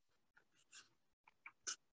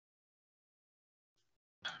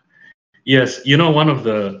 Yes, one of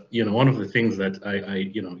the things that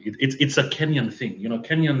it's a Kenyan thing.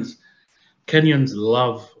 Kenyans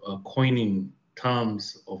love coining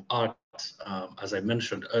terms of art. As I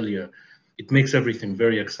mentioned earlier, it makes everything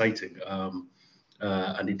very exciting,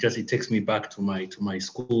 and it takes me back to my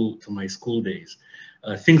school days.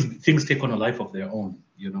 Things take on a life of their own,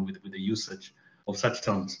 with the usage of such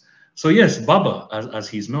terms. So yes, Baba, as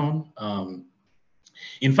he's known.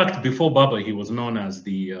 In fact, before Baba, he was known as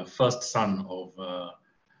the first son of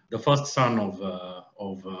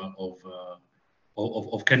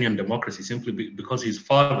Kenyan democracy, simply because his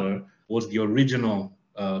father was the original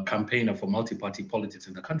campaigner for multi-party politics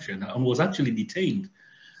in the country, and was actually detained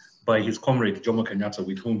by his comrade Jomo Kenyatta,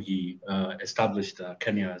 with whom he established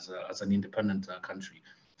Kenya as an independent country.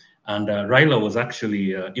 And Raila was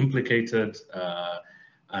actually implicated.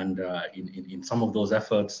 And in some of those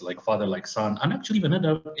efforts, like father, like son, and actually even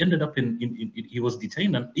ended up he was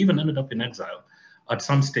detained and even ended up in exile at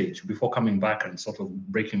some stage before coming back and sort of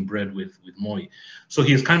breaking bread with Moi. So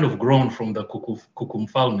he's kind of grown from the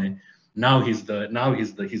kukumfalme. Now he's the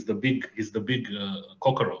big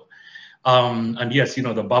cockerel. And yes,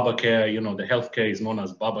 the Baba Care, the healthcare is known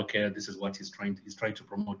as Baba Care. This is what he's trying to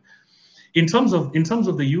promote. In terms of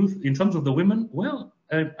the youth, in terms of the women, well,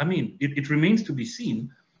 I mean, it remains to be seen.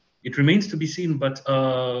 It remains to be seen, but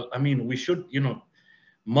I mean, we should,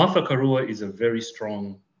 Martha Karua is a very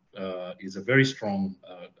strong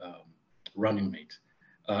running mate,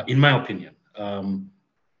 in my opinion.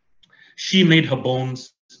 She made her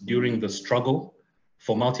bones during the struggle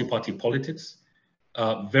for multi-party politics.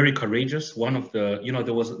 Very courageous. One of the,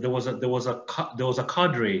 there was a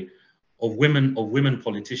cadre of women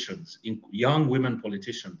politicians, young women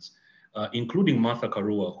politicians, including Martha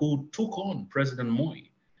Karua, who took on President Moi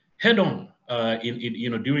head on,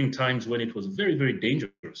 during times when it was very, very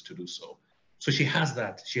dangerous to do so. So she has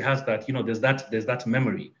that. There's that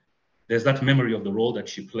memory. There's that memory of the role that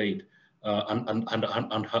she played, and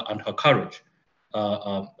her courage.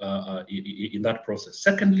 in that process.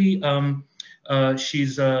 Secondly,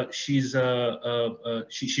 she's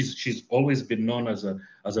always been known as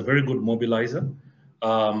a very good mobilizer.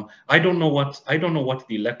 I don't know what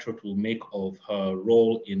the electorate will make of her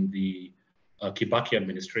role in the Kibaki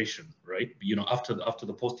administration, right? You know, after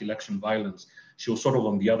the post-election violence, she was sort of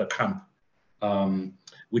on the other camp,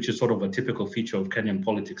 which is sort of a typical feature of Kenyan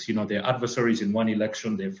politics. You know, they're adversaries in one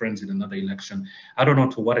election, they're friends in another election. I don't know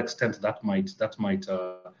to what extent that might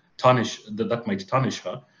tarnish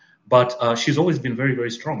her, but she's always been very,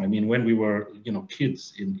 very strong. I mean, when we were, you know,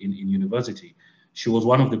 kids in university, she was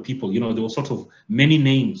one of the people. You know, there were sort of many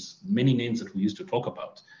names that we used to talk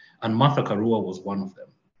about, and Martha Karua was one of them,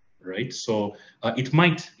 right? So it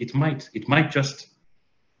might just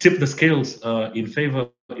tip the scales in favor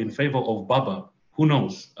of Baba. Who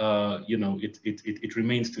knows? You know, it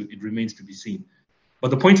remains to be seen.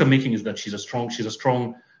 But the point I'm making is that she's a strong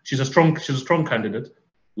candidate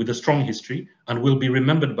with a strong history, and will be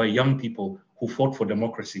remembered by young people who fought for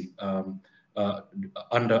democracy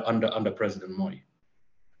under President Moi.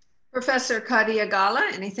 Professor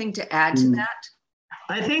Khadiagala, anything to add to that?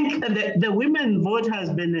 I think the women vote has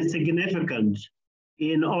been significant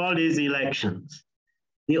in all these elections.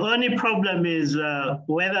 The only problem is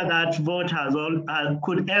whether that vote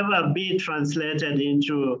could ever be translated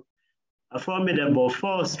into a formidable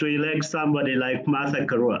force to elect somebody like Martha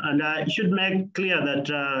Karua. And I should make clear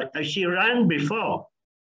that she ran before.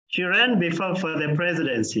 She ran before for the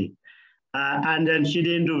presidency, and then she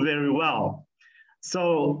didn't do very well.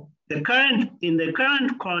 So in the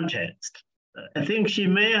current context, I think she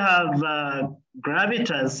may have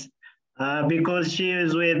gravitas because she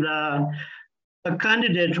is with a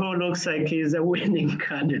candidate who looks like he's a winning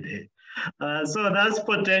candidate. So that's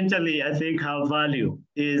potentially, I think, her value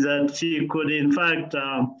is that she could, in fact,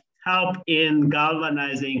 help in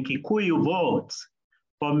galvanizing Kikuyu votes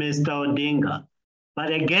for Mr. Odinga.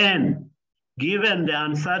 But again, given the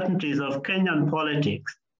uncertainties of Kenyan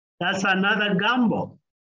politics, that's another gamble.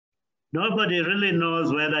 Nobody really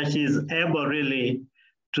knows whether she's able really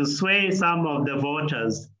to sway some of the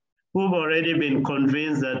voters who've already been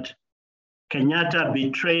convinced that Kenyatta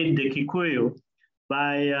betrayed the Kikuyu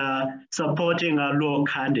by supporting a Luo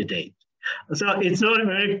candidate. So it's not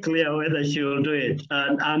very clear whether she will do it,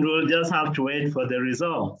 and we'll just have to wait for the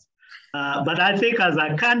results. But I think as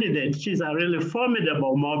a candidate, she's a really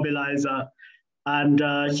formidable mobilizer, and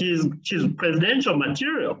she's presidential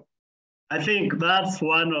material. I think that's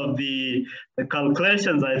one of the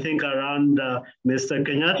calculations, I think, around Mr.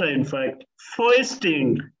 Kenyatta, in fact,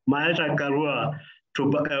 foisting Martha Karua to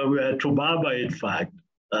Baba, in fact,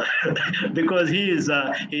 because he's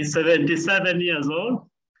 77 years old.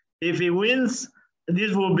 If he wins,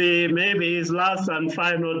 this will be maybe his last and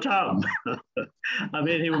final term. I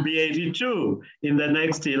mean, he will be 82 in the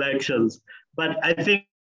next elections. But I think,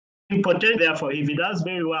 potentially, therefore, if he does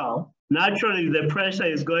very well, naturally the pressure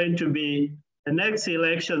is going to be the next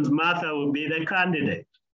elections, Martha will be the candidate.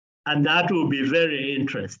 And that will be very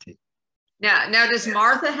interesting. Now does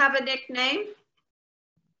Martha have a nickname?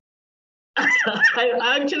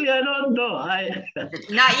 I don't know.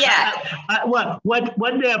 Not yet.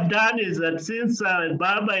 What they have done is that since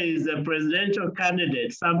Baba is a presidential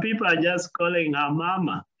candidate, some people are just calling her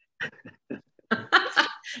Mama.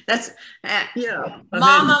 That's yeah.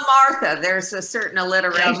 Mama Martha. There's a certain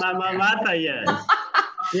alliteration. Yeah, Mama Martha, yes.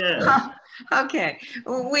 Yeah. Okay.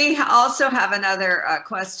 We also have another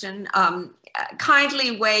question.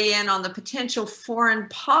 Kindly weigh in on the potential foreign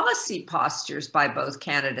policy postures by both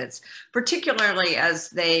candidates, particularly as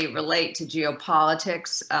they relate to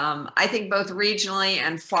geopolitics. I think both regionally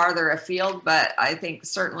and farther afield, but I think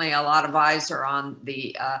certainly a lot of eyes are on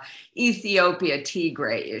the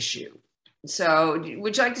Ethiopia-Tigray issue. So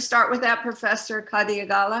would you like to start with that, Professor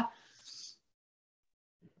Khadiagala?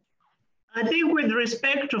 I think with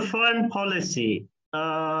respect to foreign policy,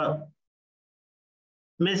 Mr.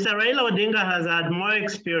 Raila Odinga has had more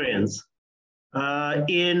experience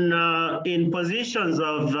in positions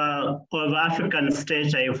of African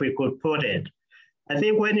stature, if we could put it. I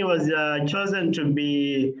think when he was chosen to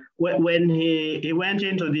be, when he went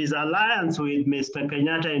into this alliance with Mr.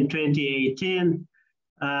 Kenyatta in 2018,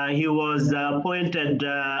 he was appointed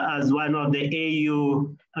as one of the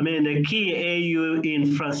the key AU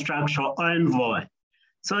infrastructure envoy.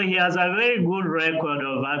 So he has a very good record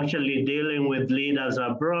of actually dealing with leaders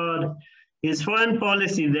abroad. His foreign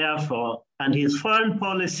policy, therefore, and his foreign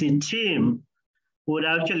policy team would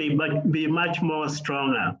actually be much more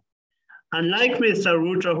stronger. Unlike Mr.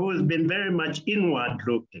 Ruto, who has been very much inward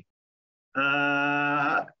looking.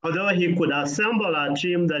 although he could assemble a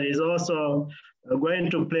team that is also going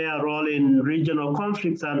to play a role in regional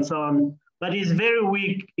conflicts and so on, but he's very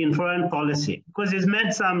weak in foreign policy because he's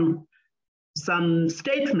made some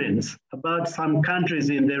statements about some countries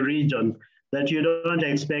in the region that you don't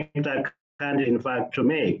expect a country, in fact, to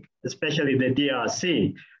make, especially the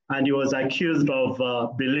DRC. And he was accused of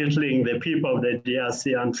belittling the people of the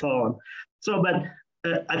DRC and so on. So, but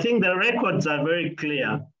I think the records are very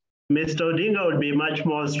clear. Mr. Odinga would be much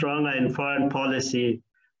more stronger in foreign policy.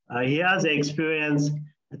 He has the experience.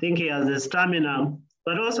 I think he has the stamina,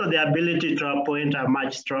 but also the ability to appoint a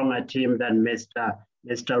much stronger team than Mr.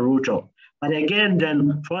 Ruto. But again,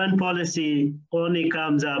 then foreign policy only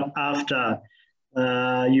comes up after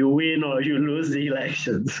you win or you lose the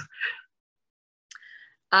elections.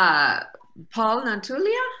 Paul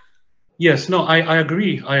Nantulya? Yes, no, I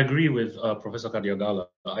agree. I agree with Professor Khadiagala.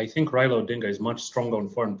 I think Raila Odinga is much stronger on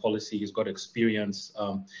foreign policy. He's got experience,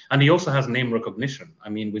 and he also has name recognition. I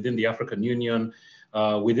mean, within the African Union,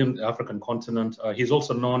 within the African continent, he's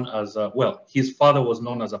also known as, well, his father was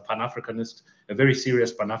known as a Pan-Africanist, a very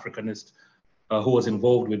serious Pan-Africanist who was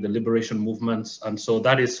involved with the liberation movements. And so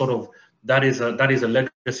that is sort of, that is a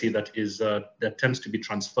legacy that is, that tends to be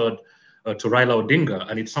transferred to Raila Odinga.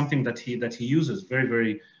 And it's something that he uses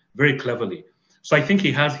very, very cleverly. So I think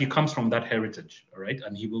he comes from that heritage, all right?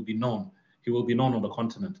 And he will be known on the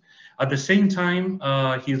continent. At the same time,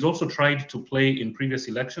 he's also tried to play in previous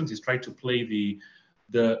elections. He's tried to play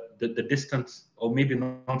the distant, or maybe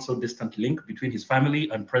not so distant, link between his family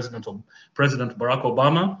and President Barack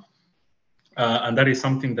Obama. And that is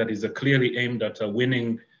something that is clearly aimed at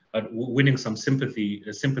winning some sympathy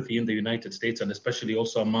in the United States, and especially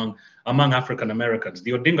also among African Americans.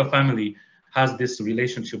 The Odinga family has this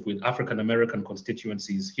relationship with African American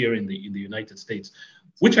constituencies here in the United States,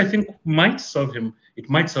 which I think might serve him. It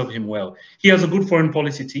might serve him well. He has a good foreign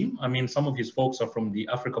policy team. I mean, some of his folks are from the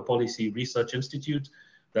Africa Policy Research Institute,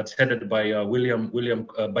 that's headed by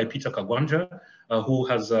by Peter Kagwanja, who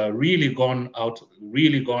has really gone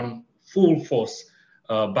full force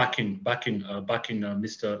backing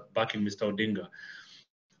Mr. Odinga.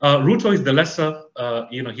 Ruto is the lesser,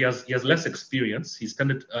 he has less experience. He's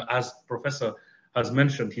tended, as Professor has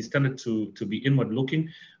mentioned, he's tended to be inward looking,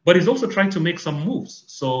 but he's also trying to make some moves.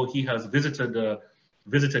 So he has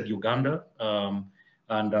visited Uganda,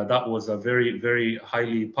 and that was a very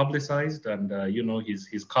highly publicized. And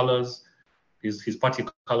his colors, his party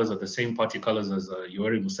colors are the same party colors as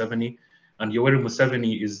Yoweri Museveni. And Yoweri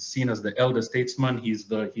Museveni is seen as the elder statesman. He's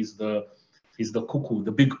the cuckoo,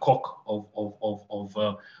 the big cock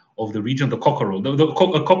of the region, the cockerel.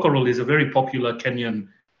 The cockerel is a very popular Kenyan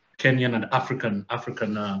and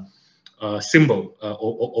African symbol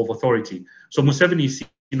of authority. So Museveni is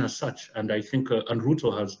seen as such, and I think and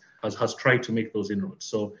Ruto has tried to make those inroads.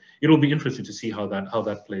 So it will be interesting to see how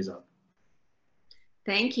that plays out.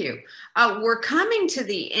 Thank you. We're coming to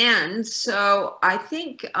the end, so I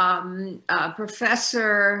think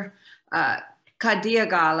Professor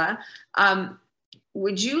Khadiagala,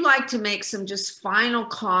 would you like to make some just final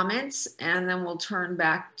comments, and then we'll turn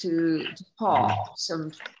back to Paul.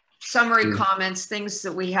 Some summary comments, things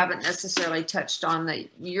that we haven't necessarily touched on that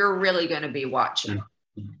you're really going to be watching.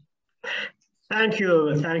 Thank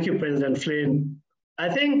you, President Flynn. I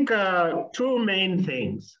think two main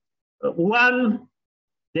things. One,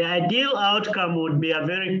 the ideal outcome would be a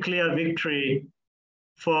very clear victory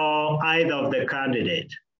for either of the candidate.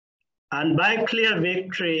 And by clear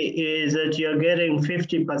victory is that you're getting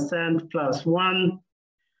 50% plus one,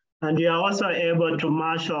 and you're also able to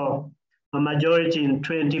marshal a majority in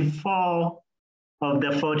 24 of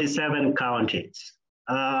the 47 counties.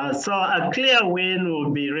 So a clear win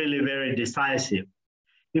would be really very decisive.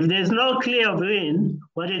 If there's no clear win,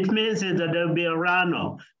 what it means is that there'll be a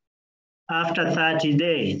runoff after 30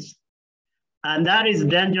 days. And that is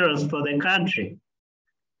dangerous for the country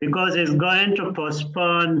because it's going to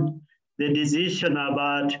postpone the decision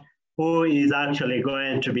about who is actually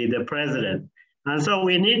going to be the president. And so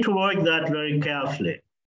we need to work that very carefully.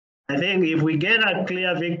 I think if we get a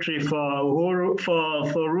clear victory for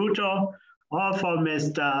Ruto or for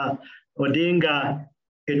Mr. Odinga,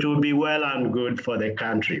 it will be well and good for the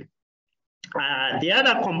country. The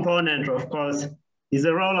other component, of course, is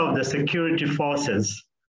the role of the security forces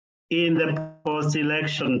in the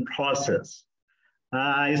post-election process.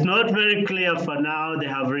 It's not very clear for now. They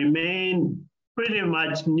have remained pretty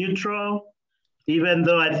much neutral, even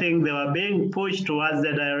though I think they were being pushed towards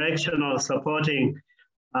the direction of supporting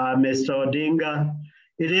Mr. Odinga.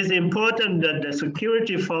 It is important that the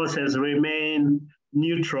security forces remain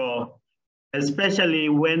neutral especially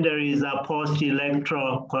when there is a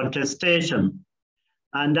post-electoral contestation.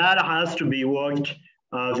 And that has to be watched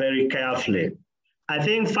very carefully. I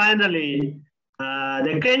think finally,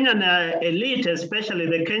 the Kenyan elite, especially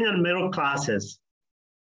the Kenyan middle classes,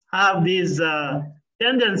 have this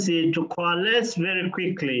tendency to coalesce very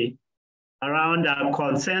quickly around a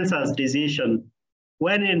consensus decision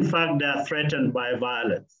when in fact they are threatened by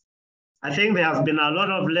violence. I think there has been a lot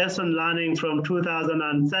of lesson learning from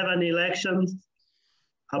 2007 elections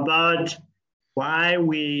about why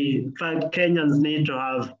in fact, Kenyans need to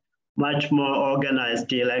have much more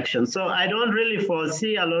organized elections. So I don't really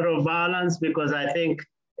foresee a lot of violence because I think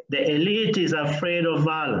the elite is afraid of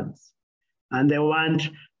violence and they want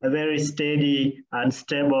a very steady and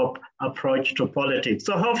stable approach to politics.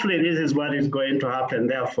 So hopefully this is what is going to happen.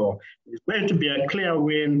 Therefore, it's going to be a clear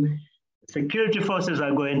win. Security forces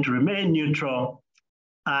are going to remain neutral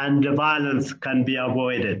and the violence can be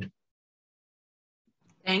avoided.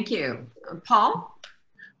 Thank you. Paul?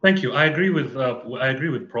 Thank you. I agree with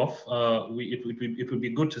Prof. It would be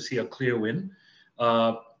good to see a clear win.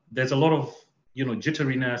 There's a lot of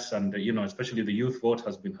jitteriness, and especially the youth vote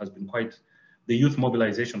has been quite. The youth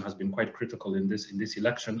mobilization has been quite critical in this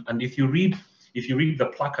election. And if you read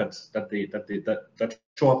the placards that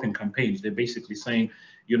show up in campaigns, they're basically saying,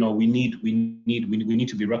 we need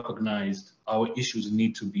to be recognized. Our issues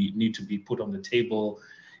need to be put on the table.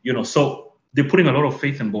 So they're putting a lot of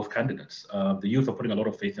faith in both candidates. The youth are putting a lot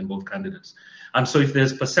of faith in both candidates. And so if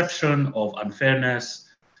there's perception of unfairness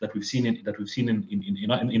that we've seen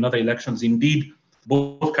in other elections, indeed,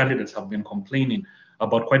 both candidates have been complaining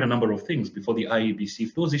about quite a number of things before the IEBC.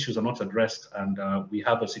 If those issues are not addressed and we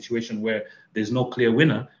have a situation where there's no clear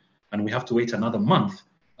winner and we have to wait another month,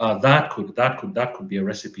 that could be a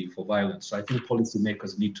recipe for violence. So I think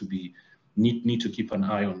policymakers need to keep an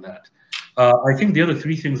eye on that. I think the other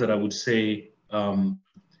three things that I would say,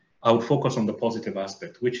 I would focus on the positive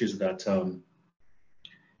aspect, which is that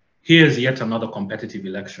here's yet another competitive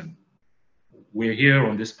election. We're here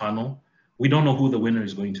on this panel. We don't know who the winner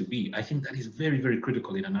is going to be. I think that is very, very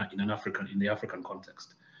critical in the African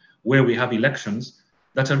context, where we have elections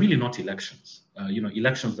that are really not elections.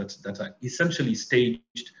 Elections that are essentially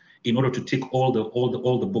staged in order to tick all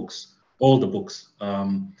the books,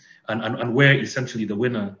 and where essentially the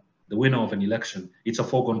winner of an election, it's a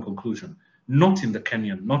foregone conclusion, not in the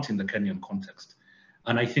Kenyan context.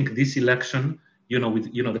 And I think this election, the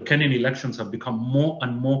Kenyan elections have become more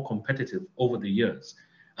and more competitive over the years.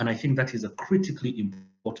 And I think that is a critically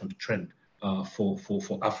important trend for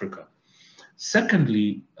Africa.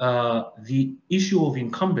 Secondly, the issue of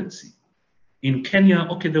incumbency. In Kenya,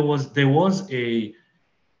 okay, there was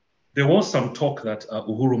some talk that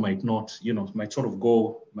Uhuru might sort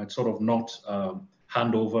of not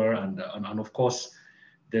hand over, and of course,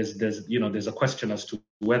 there's a question as to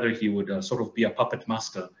whether he would sort of be a puppet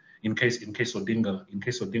master in case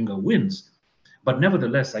Odinga wins. But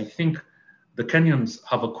nevertheless, I think the Kenyans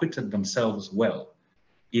have acquitted themselves well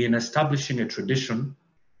in establishing a tradition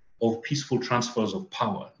of peaceful transfers of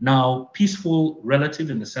power. Now, peaceful relative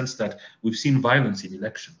in the sense that we've seen violence in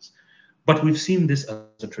elections, but we've seen this as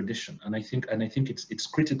a tradition, and I think it's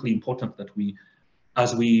critically important that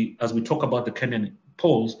as we talk about the Kenyan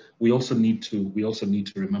polls, we also need to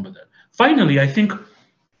remember that. Finally, I think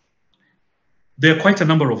there are quite a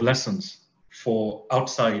number of lessons for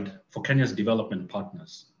Kenya's development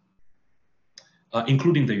partners,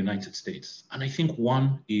 including the United States. And I think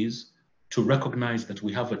one is to recognize that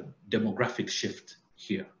we have a demographic shift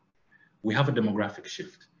here. We have a demographic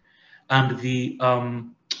shift. And the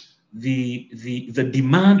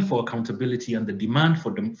demand for accountability and the demand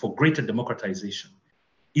for greater democratization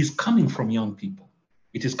is coming from young people.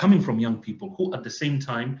 It is coming from young people who at the same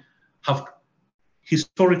time have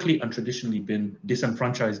historically and traditionally been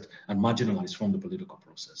disenfranchised and marginalized from the political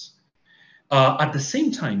process. At the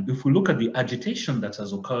same time, if we look at the agitation that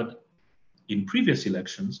has occurred in previous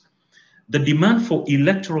elections, the demand for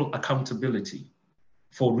electoral accountability,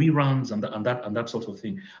 for reruns and that sort of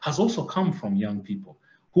thing, has also come from young people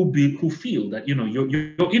who feel that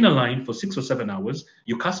you're in a line for 6 or 7 hours,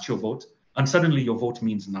 you cast your vote, and suddenly your vote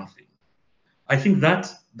means nothing. I think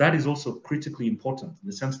that is also critically important in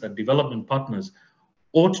the sense that development partners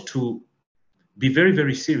ought to be very,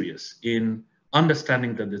 very serious in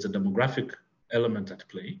understanding that there's a demographic element at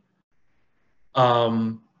play,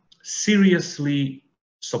 seriously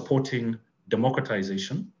supporting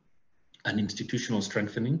democratization and institutional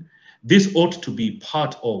strengthening. This ought to be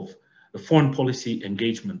part of the foreign policy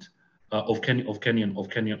engagement of Kenya's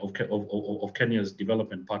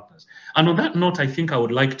development partners. And on that note, I think I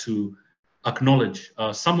would like to acknowledge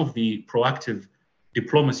some of the proactive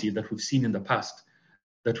diplomacy that we've seen in the past,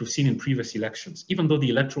 that we've seen in previous elections, even though the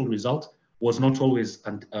electoral result was not always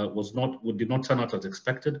and did not turn out as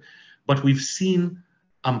expected, but we've seen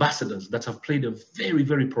ambassadors that have played a very,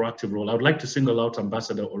 very proactive role. I would like to single out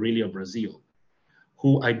Ambassador Aurelia Brazil,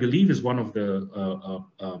 who I believe is one of the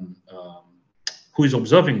who is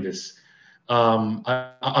observing this.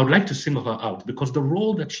 I would like to single her out because the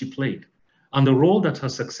role that she played and the role that her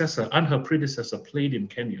successor and her predecessor played in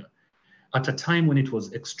Kenya at a time when it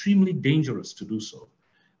was extremely dangerous to do so,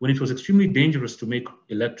 when it was extremely dangerous to make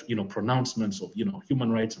pronouncements of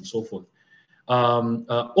human rights and so forth,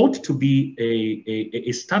 ought to be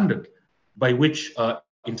a standard by which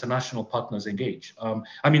international partners engage.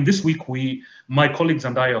 I mean, this week my colleagues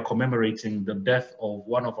and I are commemorating the death of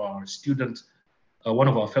one of our students, one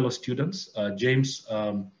of our fellow students, James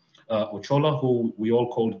Ochola, who we all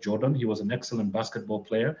called Jordan. He was an excellent basketball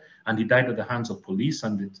player, and he died at the hands of police.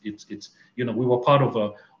 And we were part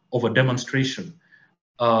of a demonstration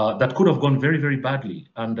that could have gone very, very badly.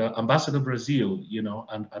 And Ambassador Brazil,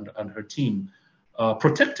 and her team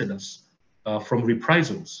protected us from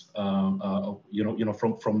reprisals, from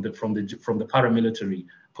the paramilitary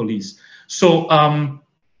police. So,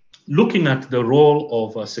 looking at the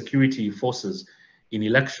role of security forces in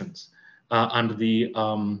elections and the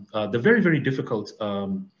very, very difficult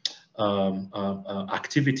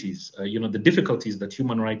activities, the difficulties that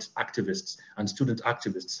human rights activists and student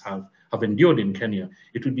activists have endured in Kenya,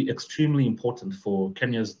 it would be extremely important for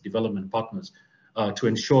Kenya's development partners to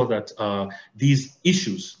ensure that these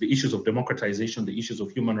issues, the issues of democratization, the issues of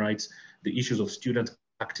human rights, the issues of student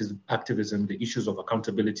activism, the issues of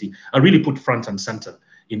accountability are really put front and center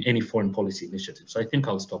in any foreign policy initiative. So I think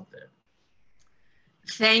I'll stop there.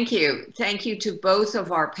 Thank you. Thank you to both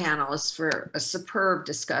of our panelists for a superb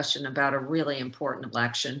discussion about a really important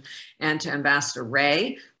election. And to Ambassador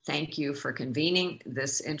Ray, thank you for convening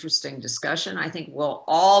this interesting discussion. I think we'll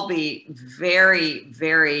all be very,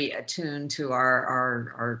 very attuned to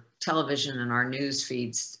our television and our news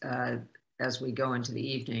feeds as we go into the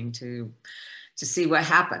evening to see what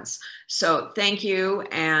happens. So thank you.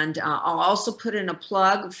 And I'll also put in a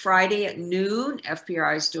plug. Friday at noon,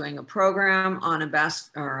 FPRI is doing a program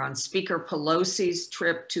on Speaker Pelosi's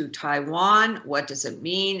trip to Taiwan. What does it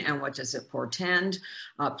mean and what does it portend?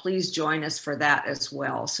 Please join us for that as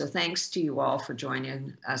well. So thanks to you all for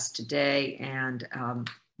joining us today, and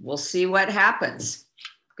we'll see what happens.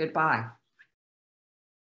 Goodbye.